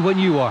ready when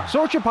you are.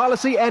 Sort your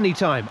policy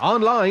anytime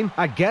online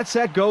at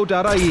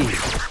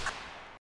getsetgo.ie.